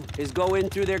gonna do is go in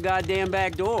through their goddamn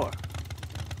back door.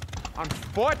 On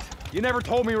foot? You never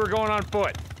told me we were going on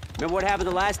foot. Remember what happened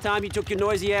the last time you took your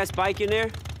noisy-ass bike in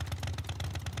there?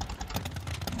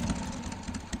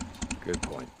 Good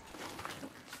point.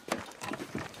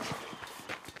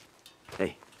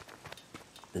 Hey.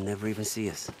 They'll never even see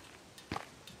us.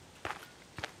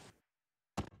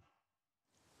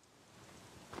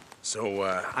 So,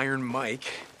 Iron Mike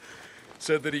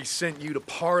said that he sent you to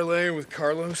parlay with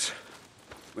Carlos?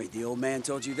 Wait, the old man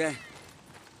told you that?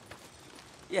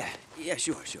 Yeah,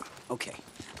 sure. Okay.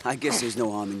 I guess there's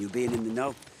no harm in you being in the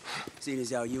know, seeing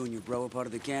as how you and your bro are part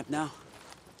of the camp now.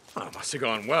 Oh, must have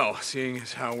gone well, seeing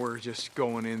as how we're just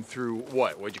going in through,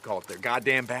 what'd you call it, their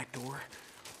goddamn back door?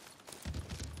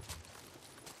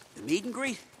 The meet and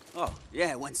greet? Oh,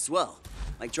 yeah, it went swell.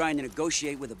 Like trying to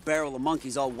negotiate with a barrel of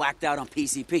monkeys all whacked out on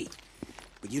PCP.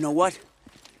 But you know what?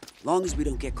 Long as we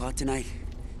don't get caught tonight,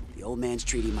 the old man's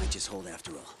treaty might just hold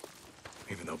after all.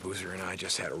 Even though Boozer and I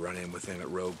just had a run-in with them at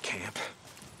Rogue Camp.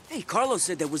 Hey, Carlos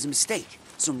said there was a mistake.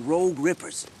 Some rogue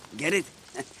rippers. Get it?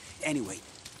 Anyway,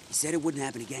 he said it wouldn't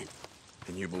happen again.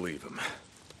 And you believe him?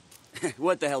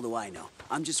 What the hell do I know?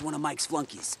 I'm just one of Mike's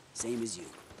flunkies, same as you.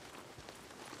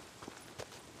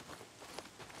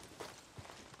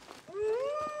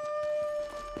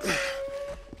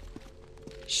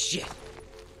 Shit.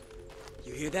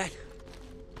 You hear that?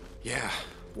 Yeah,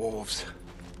 wolves.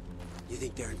 You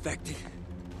think they're infected?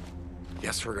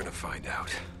 Guess we're gonna find out.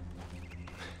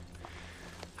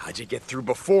 How'd you get through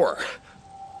before?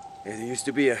 Yeah, there used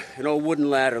to be an old wooden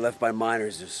ladder left by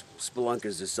miners or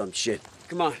spelunkers or some shit.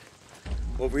 Come on.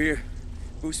 Over here.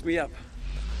 Boost me up.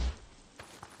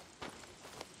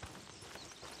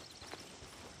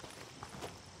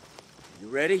 You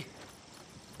ready?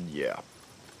 Yeah.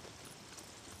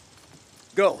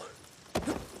 Go.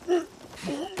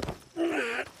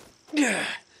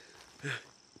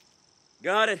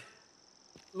 Got it.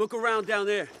 Look around down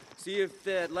there. See if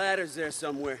that ladder's there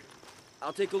somewhere.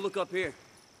 I'll take a look up here.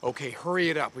 Okay,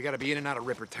 hurry it up. We gotta be in and out of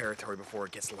Ripper territory before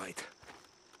it gets light.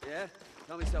 Yeah?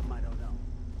 Tell me something I don't know.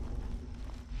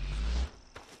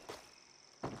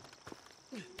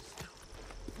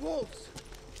 Wolves!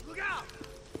 Look out!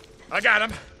 I got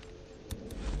him.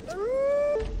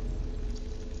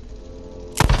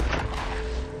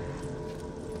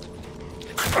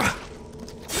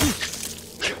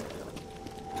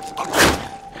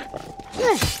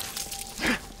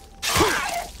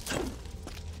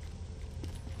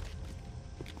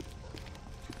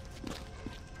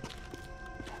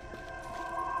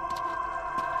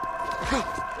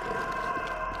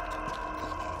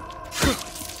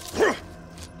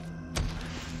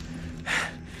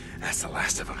 That's the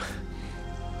last of them.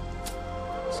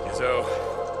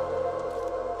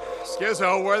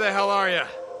 Skizzo, where the hell are you?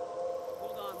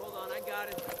 Hold on, I got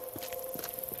it.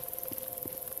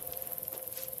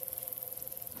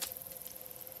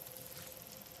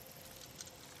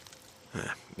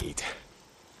 Neat.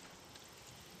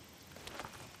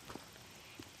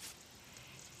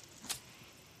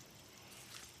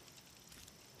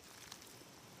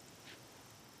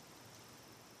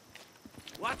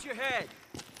 Watch your head.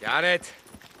 Got it.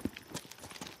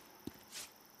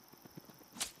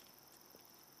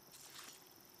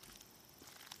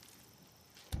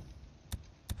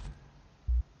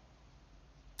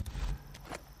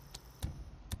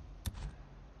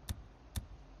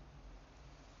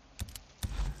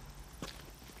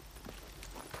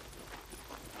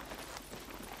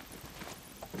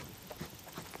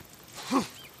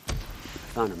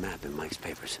 Found a map in Mike's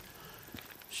papers,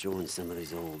 showing some of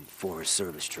these old Forest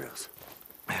Service trails.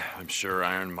 I'm sure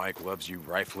Iron Mike loves you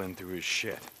rifling through his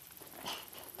shit.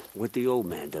 What the old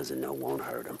man doesn't know won't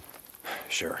hurt him.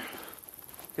 Sure.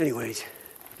 Anyways, you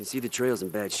can see the trail's in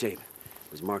bad shape.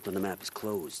 It was marked on the map as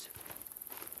closed.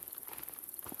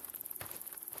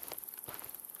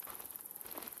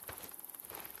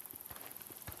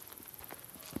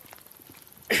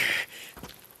 You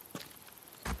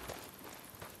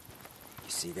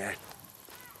see that?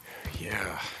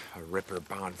 Yeah, a Ripper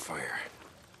bonfire.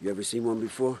 You ever seen one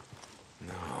before?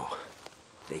 No.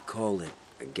 They call it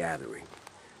a gathering.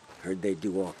 Heard they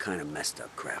do all kind of messed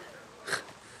up crap.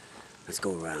 Let's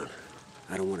go around.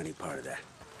 I don't want any part of that.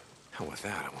 Hell with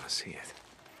that, I want to see it.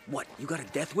 What, you got a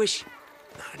death wish?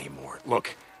 Not anymore.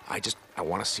 Look, I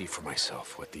want to see for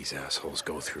myself what these assholes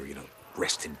go through, you know,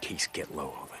 rest in peace, get low,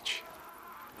 all that shit.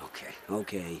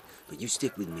 Okay, but you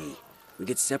stick with me. We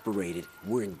get separated,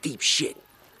 we're in deep shit.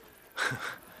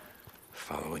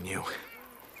 Following you.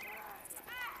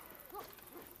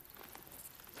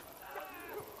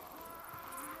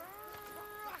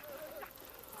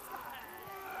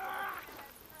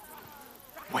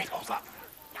 Wait, hold up.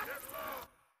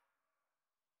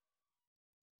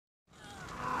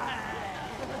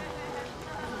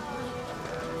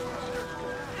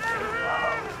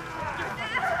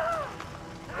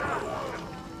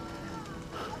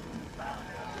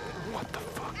 What the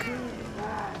fuck?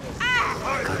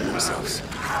 Cutting themselves.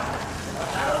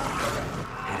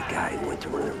 Had a guy who went to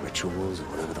one of the rituals or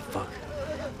whatever the fuck.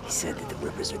 He said that the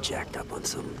Rippers are jacked up on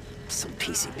some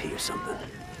PCP or something.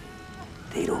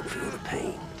 They don't feel the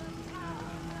pain.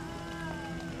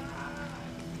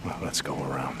 Well, let's go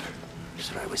around.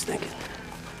 That's what I was thinking.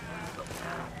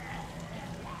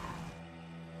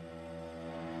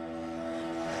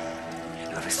 You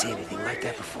ever see anything like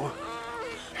that before?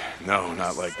 No,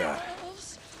 not like that.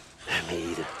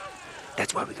 Me either.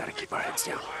 That's why we gotta keep our heads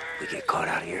down. We get caught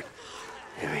out here,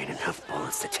 there ain't enough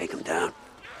bullets to take them down.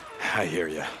 I hear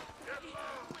ya.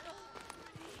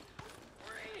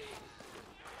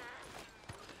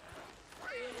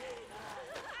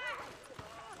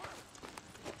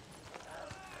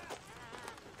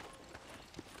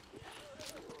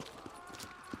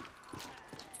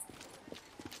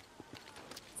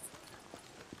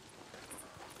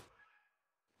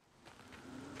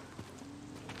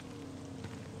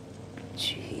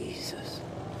 Jesus.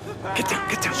 Get down,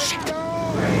 shit!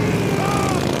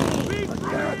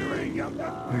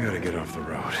 We gotta get off the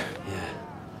road. Yeah.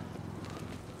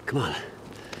 Come on.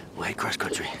 We'll head cross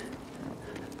country.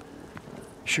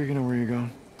 Sure you know where you're going?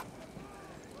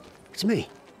 It's me.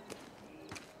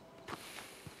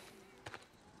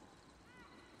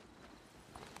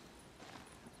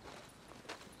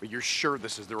 But you're sure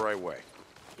this is the right way?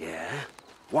 Yeah?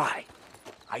 Why?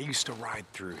 I used to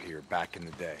ride through here back in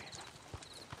the day.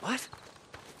 What?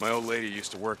 My old lady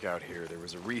used to work out here. There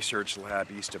was a research lab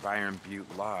east of Iron Butte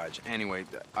Lodge. Anyway,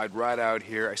 I'd ride out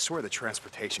here. I swear the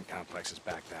transportation complex is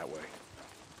back that way.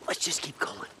 Let's just keep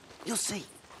going. You'll see.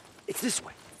 It's this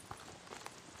way.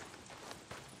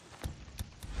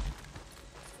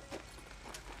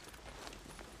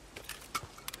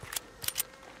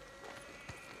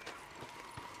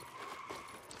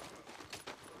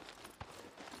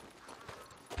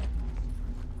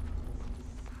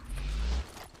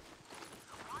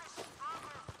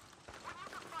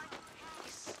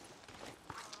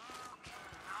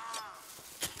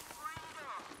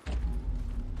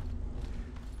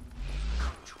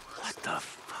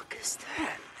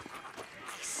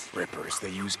 Rippers, they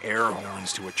use air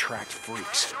horns to attract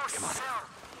freaks. Come on.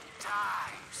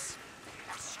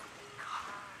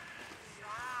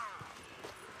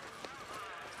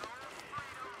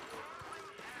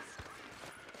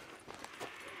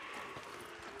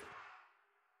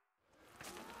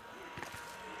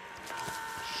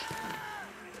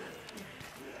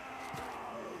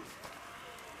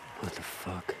 What the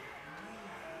fuck?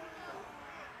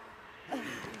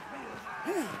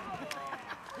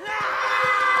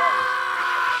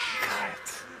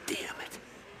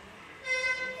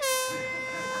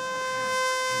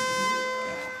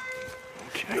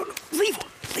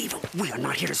 We are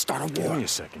not here to start a war. Give me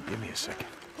a second.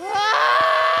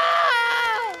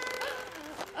 Oh,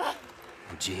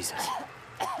 Jesus.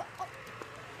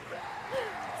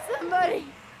 Somebody.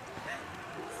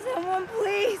 Someone,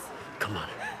 please. Come on.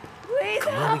 Please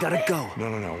Come on, we gotta go. No,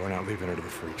 we're not leaving her to the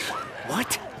freaks.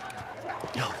 What?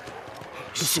 No.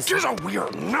 We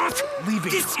are not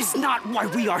leaving. This is not why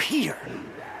we are here.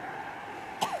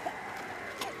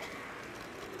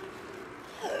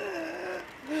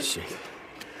 Shit.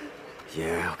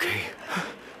 Yeah, okay.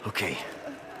 Okay.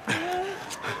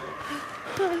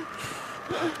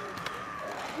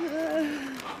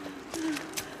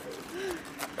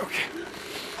 Okay.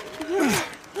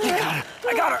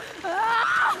 I got her.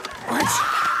 What?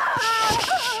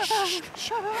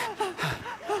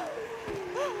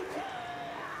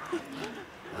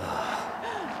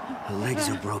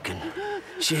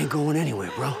 She ain't going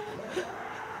anywhere, bro.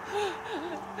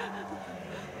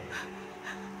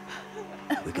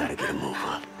 We gotta get a move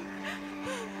on.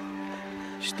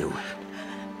 Just do it.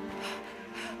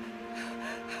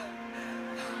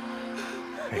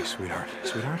 Hey, sweetheart.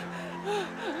 Sweetheart?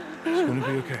 It's gonna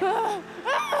be okay.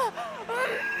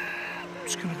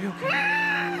 It's gonna be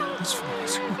okay. It's fine.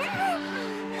 It's okay.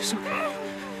 It's okay.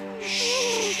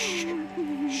 Shh.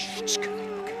 Shh. It's gonna be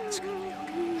okay. It's gonna be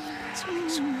okay. It's okay.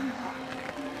 It's okay.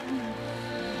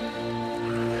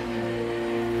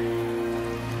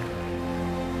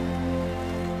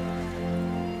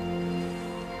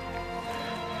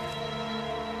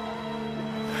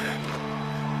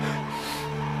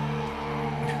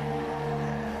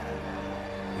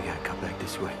 We gotta cut back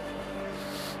this way.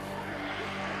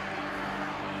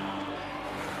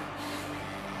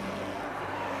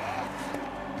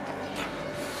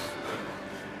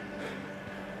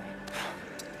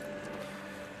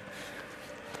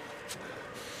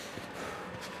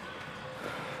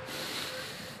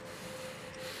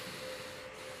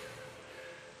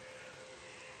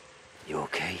 You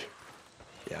okay?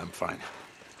 Yeah, I'm fine.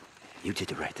 You did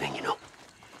the right thing, you know.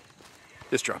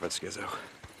 Just drop it, Skizzo.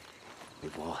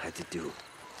 We've all had to do.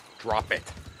 Drop it.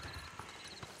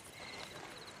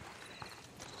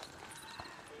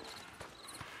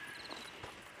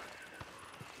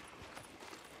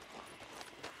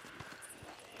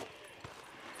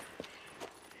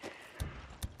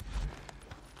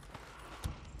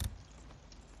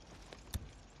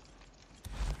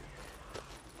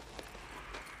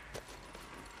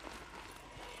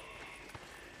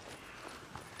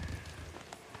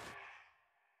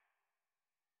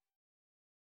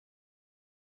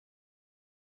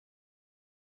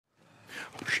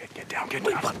 Oh, shit, get down, get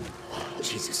down.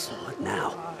 Jesus, what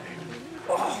now?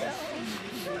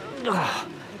 Oh.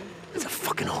 It's a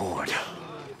fucking horde.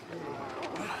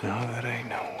 No, that ain't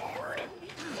no horde.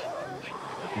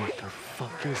 What the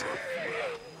fuck is it?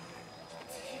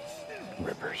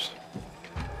 Rippers.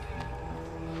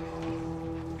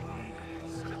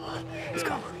 Come on, let's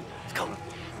go. Let's go.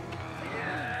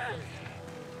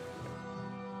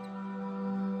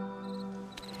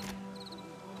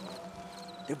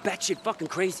 They're batshit fucking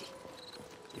crazy.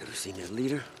 You ever seen their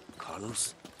leader,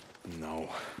 Carlos? No.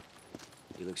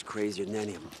 He looks crazier than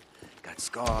any of them. Got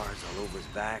scars all over his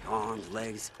back, arms,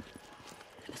 legs.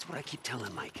 And that's what I keep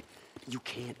telling Mike. You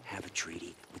can't have a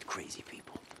treaty with crazy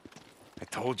people. I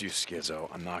told you, Skizzo,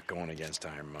 I'm not going against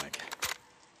Iron Mike.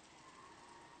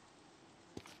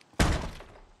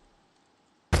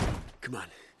 Come on.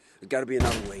 There's gotta be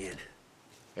another way in.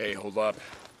 Hey, hold up.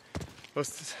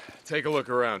 Let's take a look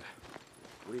around.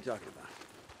 What are you talking about?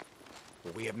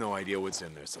 Well, we have no idea what's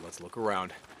in there, so let's look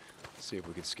around. See if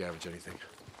we can scavenge anything.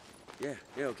 Yeah,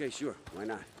 okay, sure. Why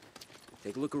not?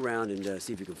 Take a look around and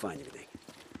see if you can find anything.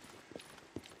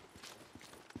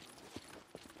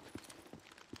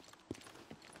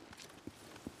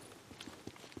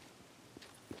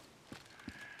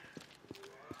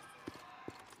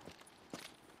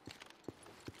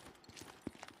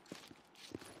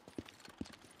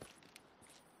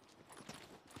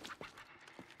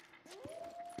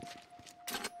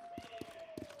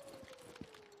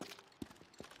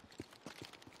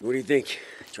 What do you think?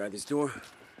 Try this door?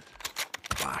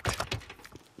 Locked.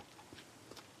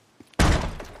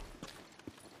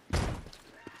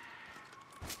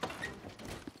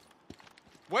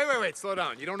 Wait, slow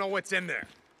down. You don't know what's in there.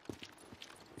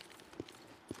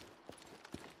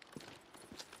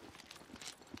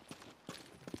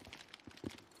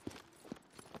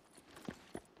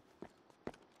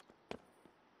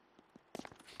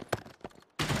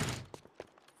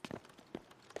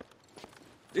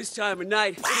 This time of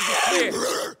night, it'll be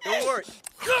clear. Don't worry.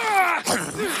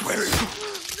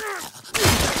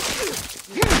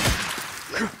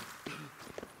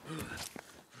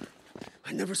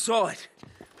 I never saw it.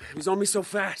 It was on me so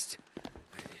fast.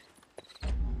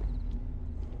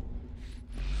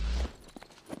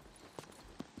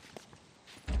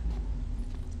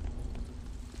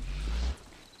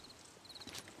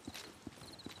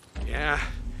 Yeah,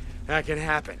 that can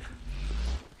happen.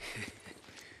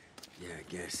 Yeah, I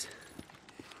guess.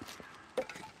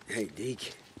 Hey,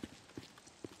 Deke.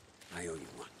 I owe you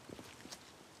one.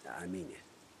 I mean it.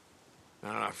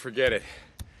 No, forget it.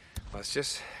 Let's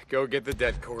just go get the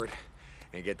dead cord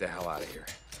and get the hell out of here.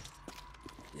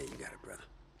 Yeah, you got it, brother.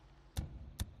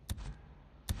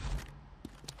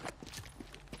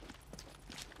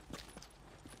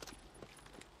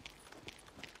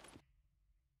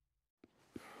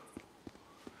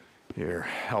 Here,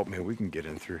 help me. We can get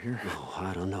in through here. Oh,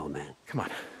 I don't know, man. Come on.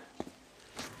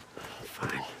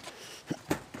 Fine.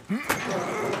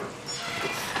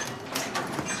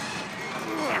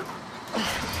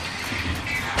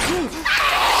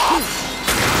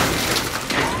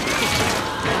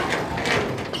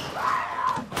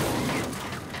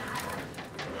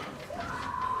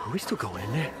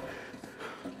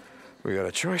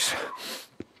 choice.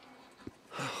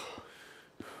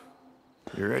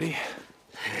 You ready?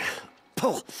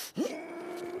 Pull.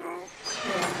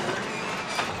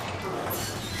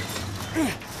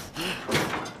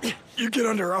 You get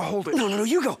under, I'll hold it. No,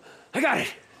 you go. I got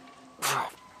it. Go.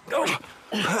 Go.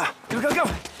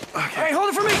 Okay. Hey, hold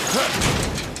it for me.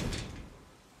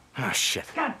 Ah, shit.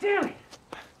 God damn it.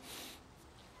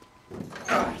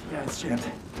 Yeah, it's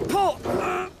jammed. Pull.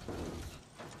 Yeah,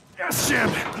 it's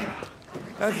jammed.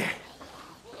 Okay.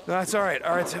 No, that's all right.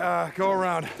 All right, go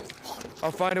around.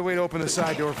 I'll find a way to open the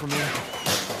side door from here.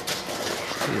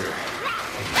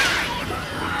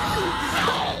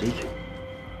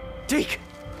 Deke!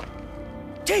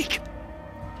 Deke!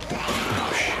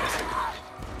 Oh, shit.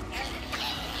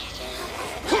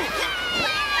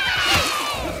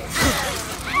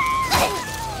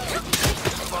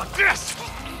 How about this?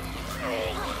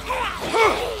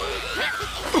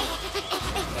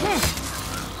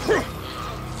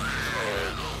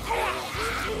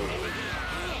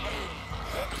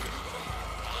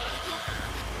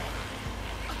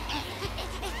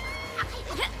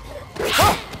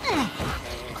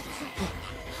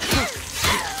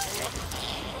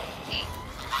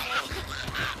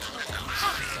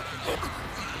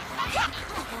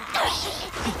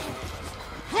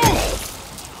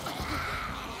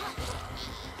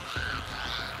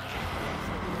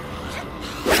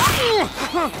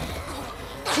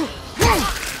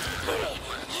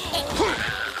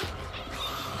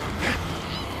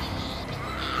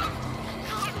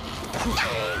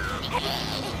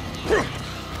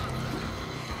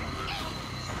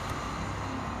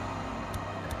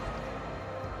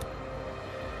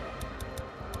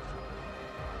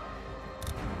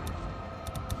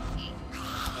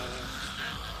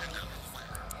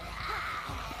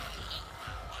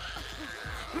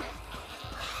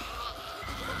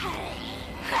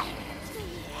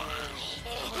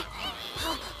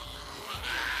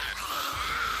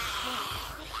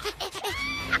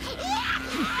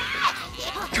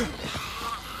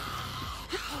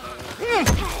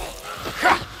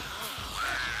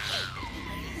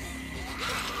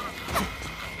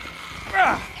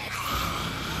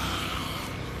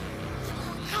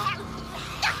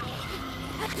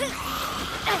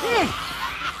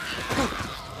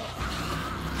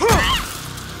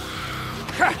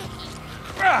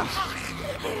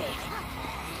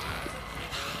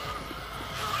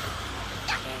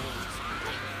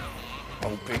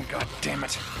 Open,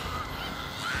 goddammit.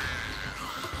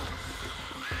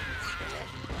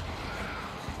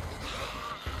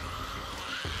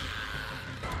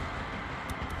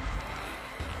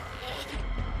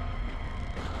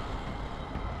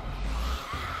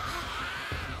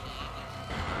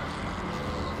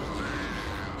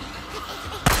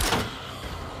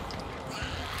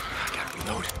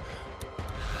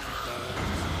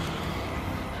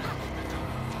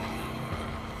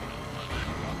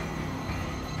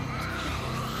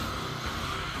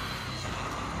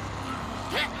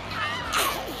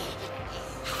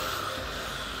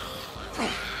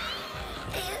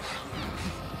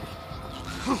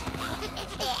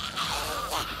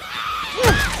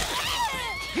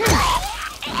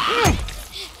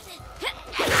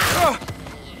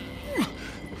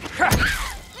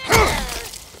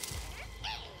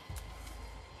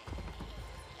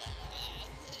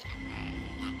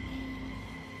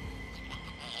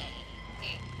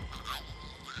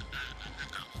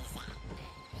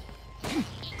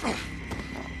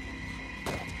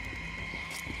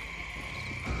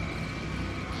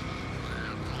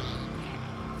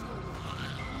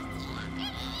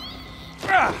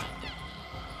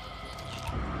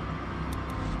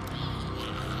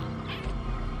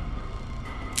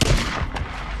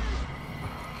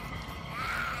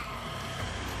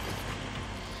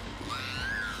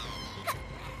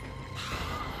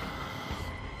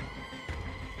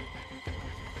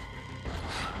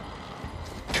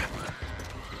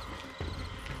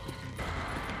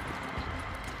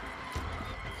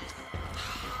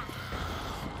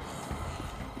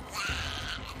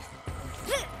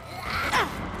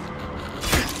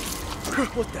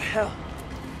 What the hell?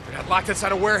 We got locked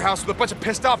inside a warehouse with a bunch of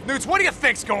pissed off newts. What do you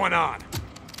think's going on?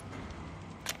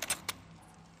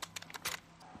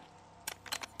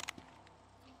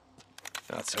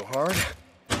 Not so hard.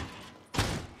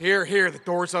 Here, the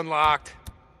door's unlocked.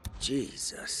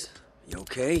 Jesus. You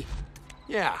okay?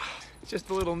 Yeah, just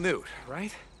a little newt,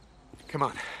 right? Come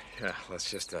on. Yeah,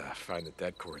 let's just find the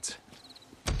dead cords.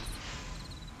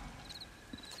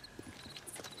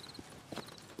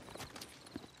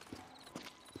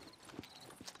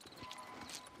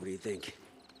 What do you think?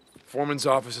 Foreman's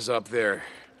office is up there.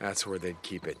 That's where they'd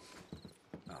keep it.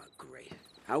 Oh, great.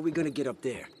 How are we gonna get up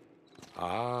there?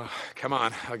 Come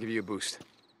on. I'll give you a boost.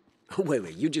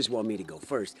 Wait, you just want me to go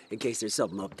first in case there's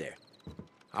something up there.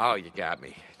 Oh, you got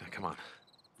me. Now, come on.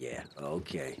 Yeah,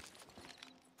 okay.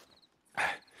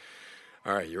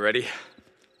 All right, you ready?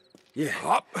 Yeah.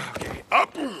 Up. Okay,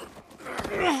 up.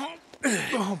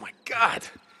 Oh, my God.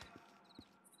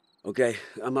 Okay,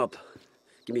 I'm up.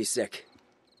 Give me a sec.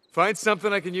 Find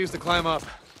something I can use to climb up.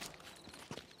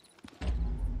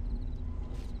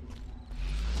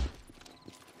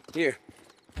 Here,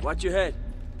 watch your head.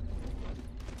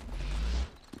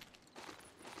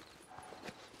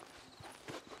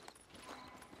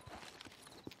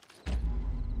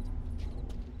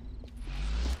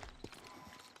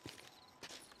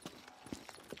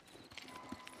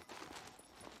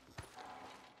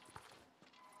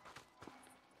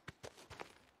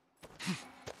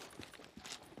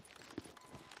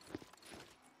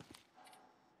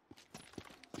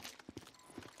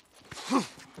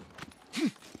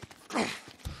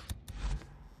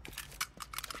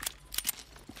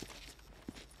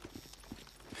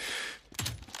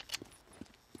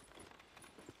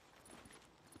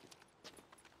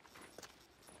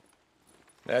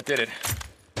 That did it.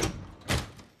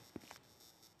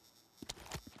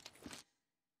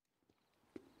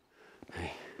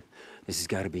 Hey, this has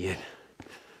got to be it.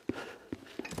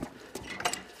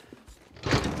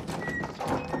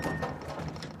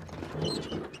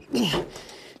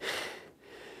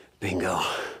 Bingo.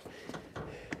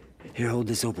 Here, hold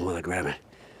this open while I grab it.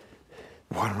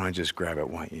 Why don't I just grab it?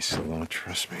 Why you still don't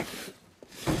trust me?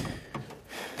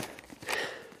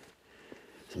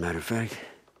 As a matter of fact,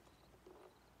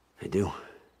 I do.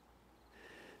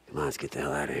 Come on, let's get the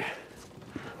hell out of here.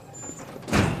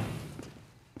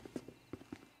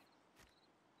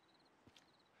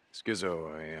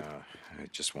 Skizzo, I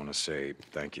just want to say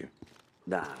thank you.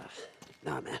 Nah,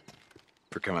 man.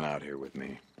 For coming out here with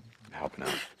me, helping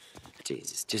out.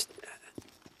 Jesus, just...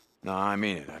 No, I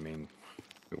mean it. I mean,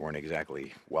 we weren't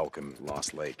exactly welcome at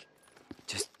Lost Lake.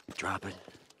 Just drop it,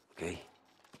 okay?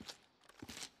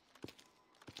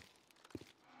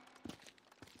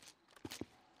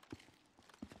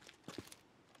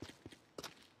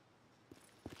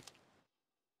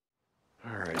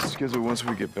 All right, Skizzo, once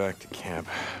we get back to camp,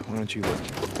 why don't you look...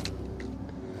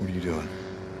 What are you doing?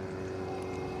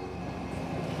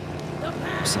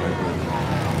 I'm sorry, brother.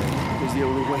 It was the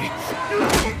only way.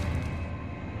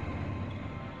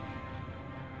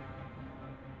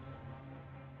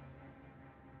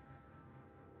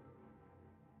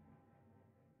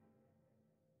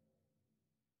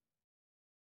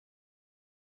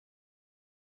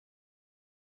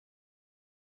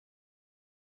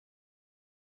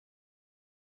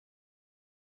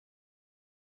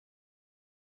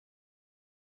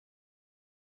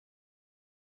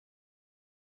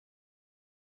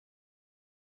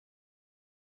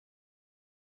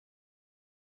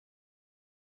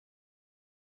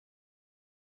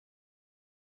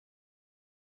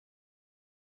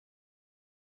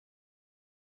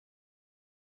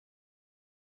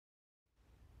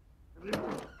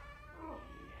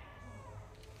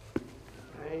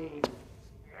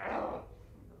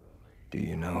 Do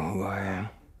you know who I am?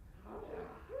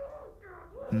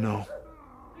 No.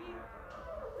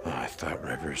 Oh, I thought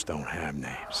rivers don't have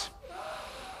names.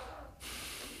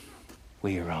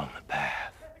 We are on the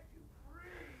path.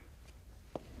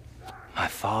 My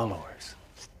followers.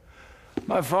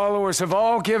 My followers have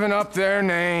all given up their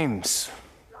names.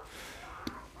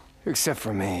 Except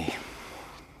for me.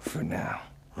 For now.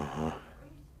 Uh-huh.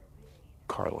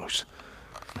 Carlos.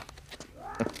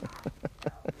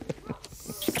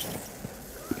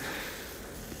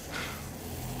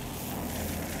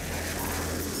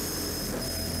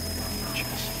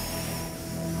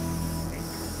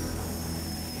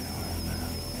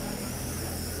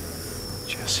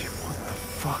 Jesse, what the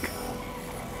fuck?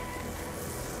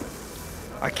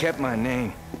 I kept my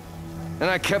name. And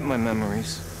I kept my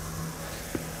memories.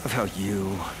 Of how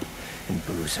you and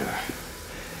Boozer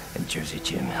and Jersey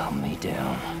Jim held me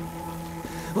down.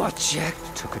 While Jack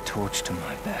took a torch to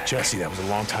my back. Jesse, that was a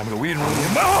long time ago. We didn't really...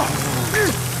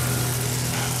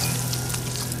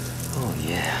 Oh,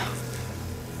 yeah.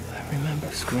 I remember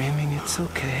screaming, it's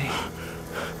okay.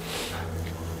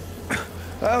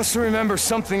 I also remember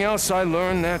something else I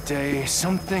learned that day.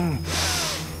 Something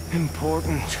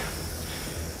important.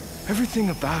 Everything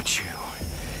about you.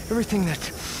 Everything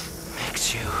that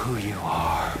makes you who you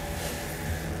are.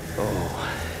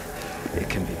 Oh, it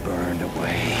can be burned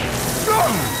away.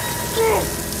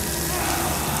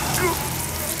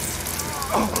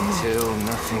 Until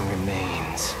nothing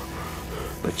remains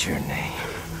but your name.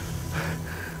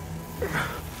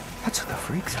 That's what the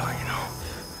freaks are, you know.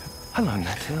 I learned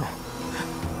that too.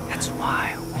 That's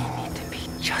why we need to be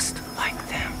just like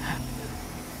them.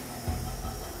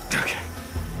 Okay.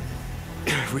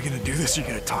 If we're gonna do this, you're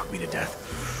gonna talk me to death.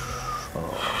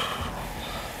 Oh,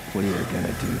 we are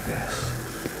gonna do this.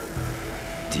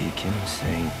 Deacon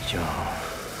St. John.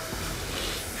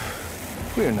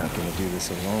 We're not gonna do this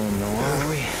alone, though, are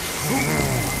we?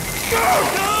 Go!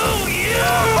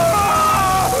 Yeah!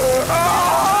 We're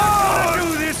not gonna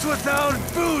do this without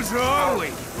booze, are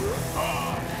we?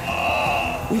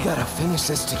 We gotta finish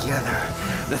this together,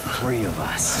 the three of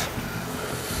us.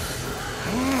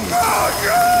 Oh,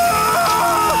 yeah.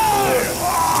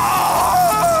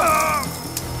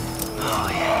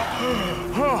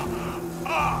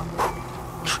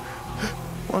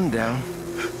 One down.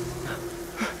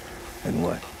 And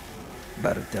what?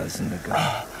 About a dozen to go.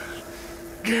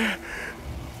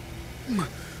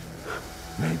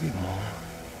 Maybe more.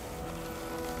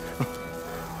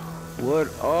 What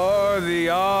are the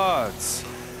odds?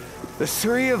 The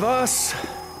three of us,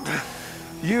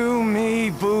 you, me,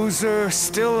 Boozer,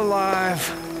 still alive,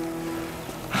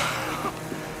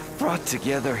 brought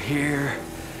together here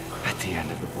at the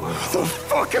end of the world. What the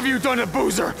fuck have you done to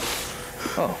Boozer?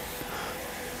 Oh,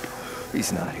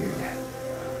 he's not here yet.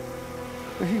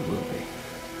 But he will be.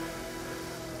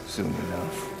 Soon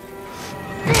enough.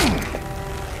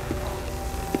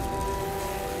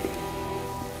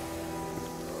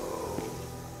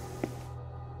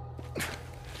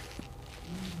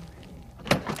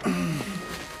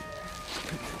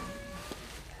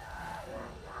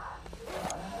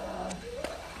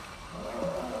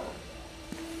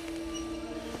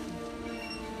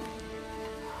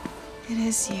 It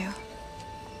is you.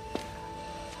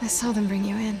 I saw them bring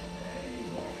you in.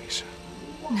 Lisa.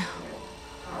 No.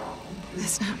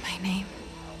 That's not my name.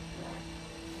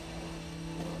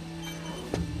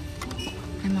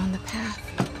 I'm on the path.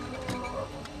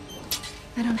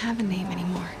 I don't have a name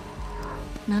anymore.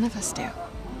 None of us do.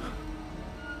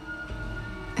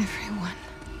 Everyone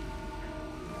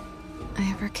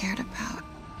I ever cared about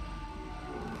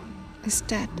is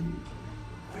dead.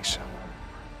 Lisa.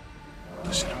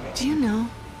 Listen to me. Do you know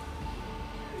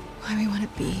why we want to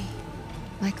be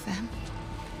like them?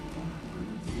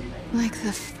 Like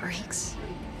the freaks?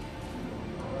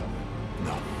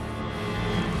 No.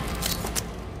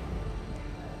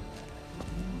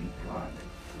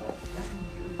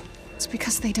 It's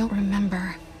because they don't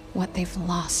remember what they've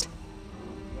lost.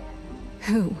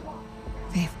 Who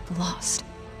they've lost.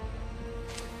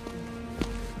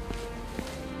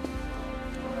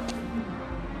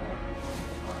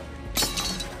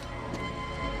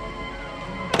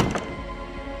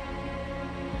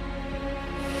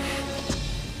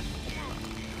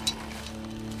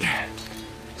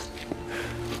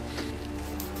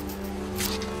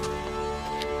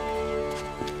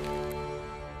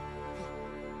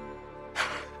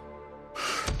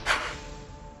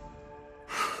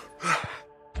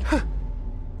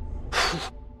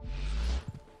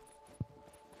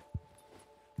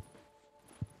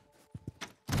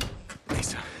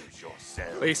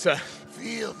 Lisa.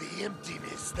 Feel the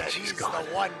emptiness that is the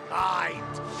one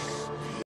mind.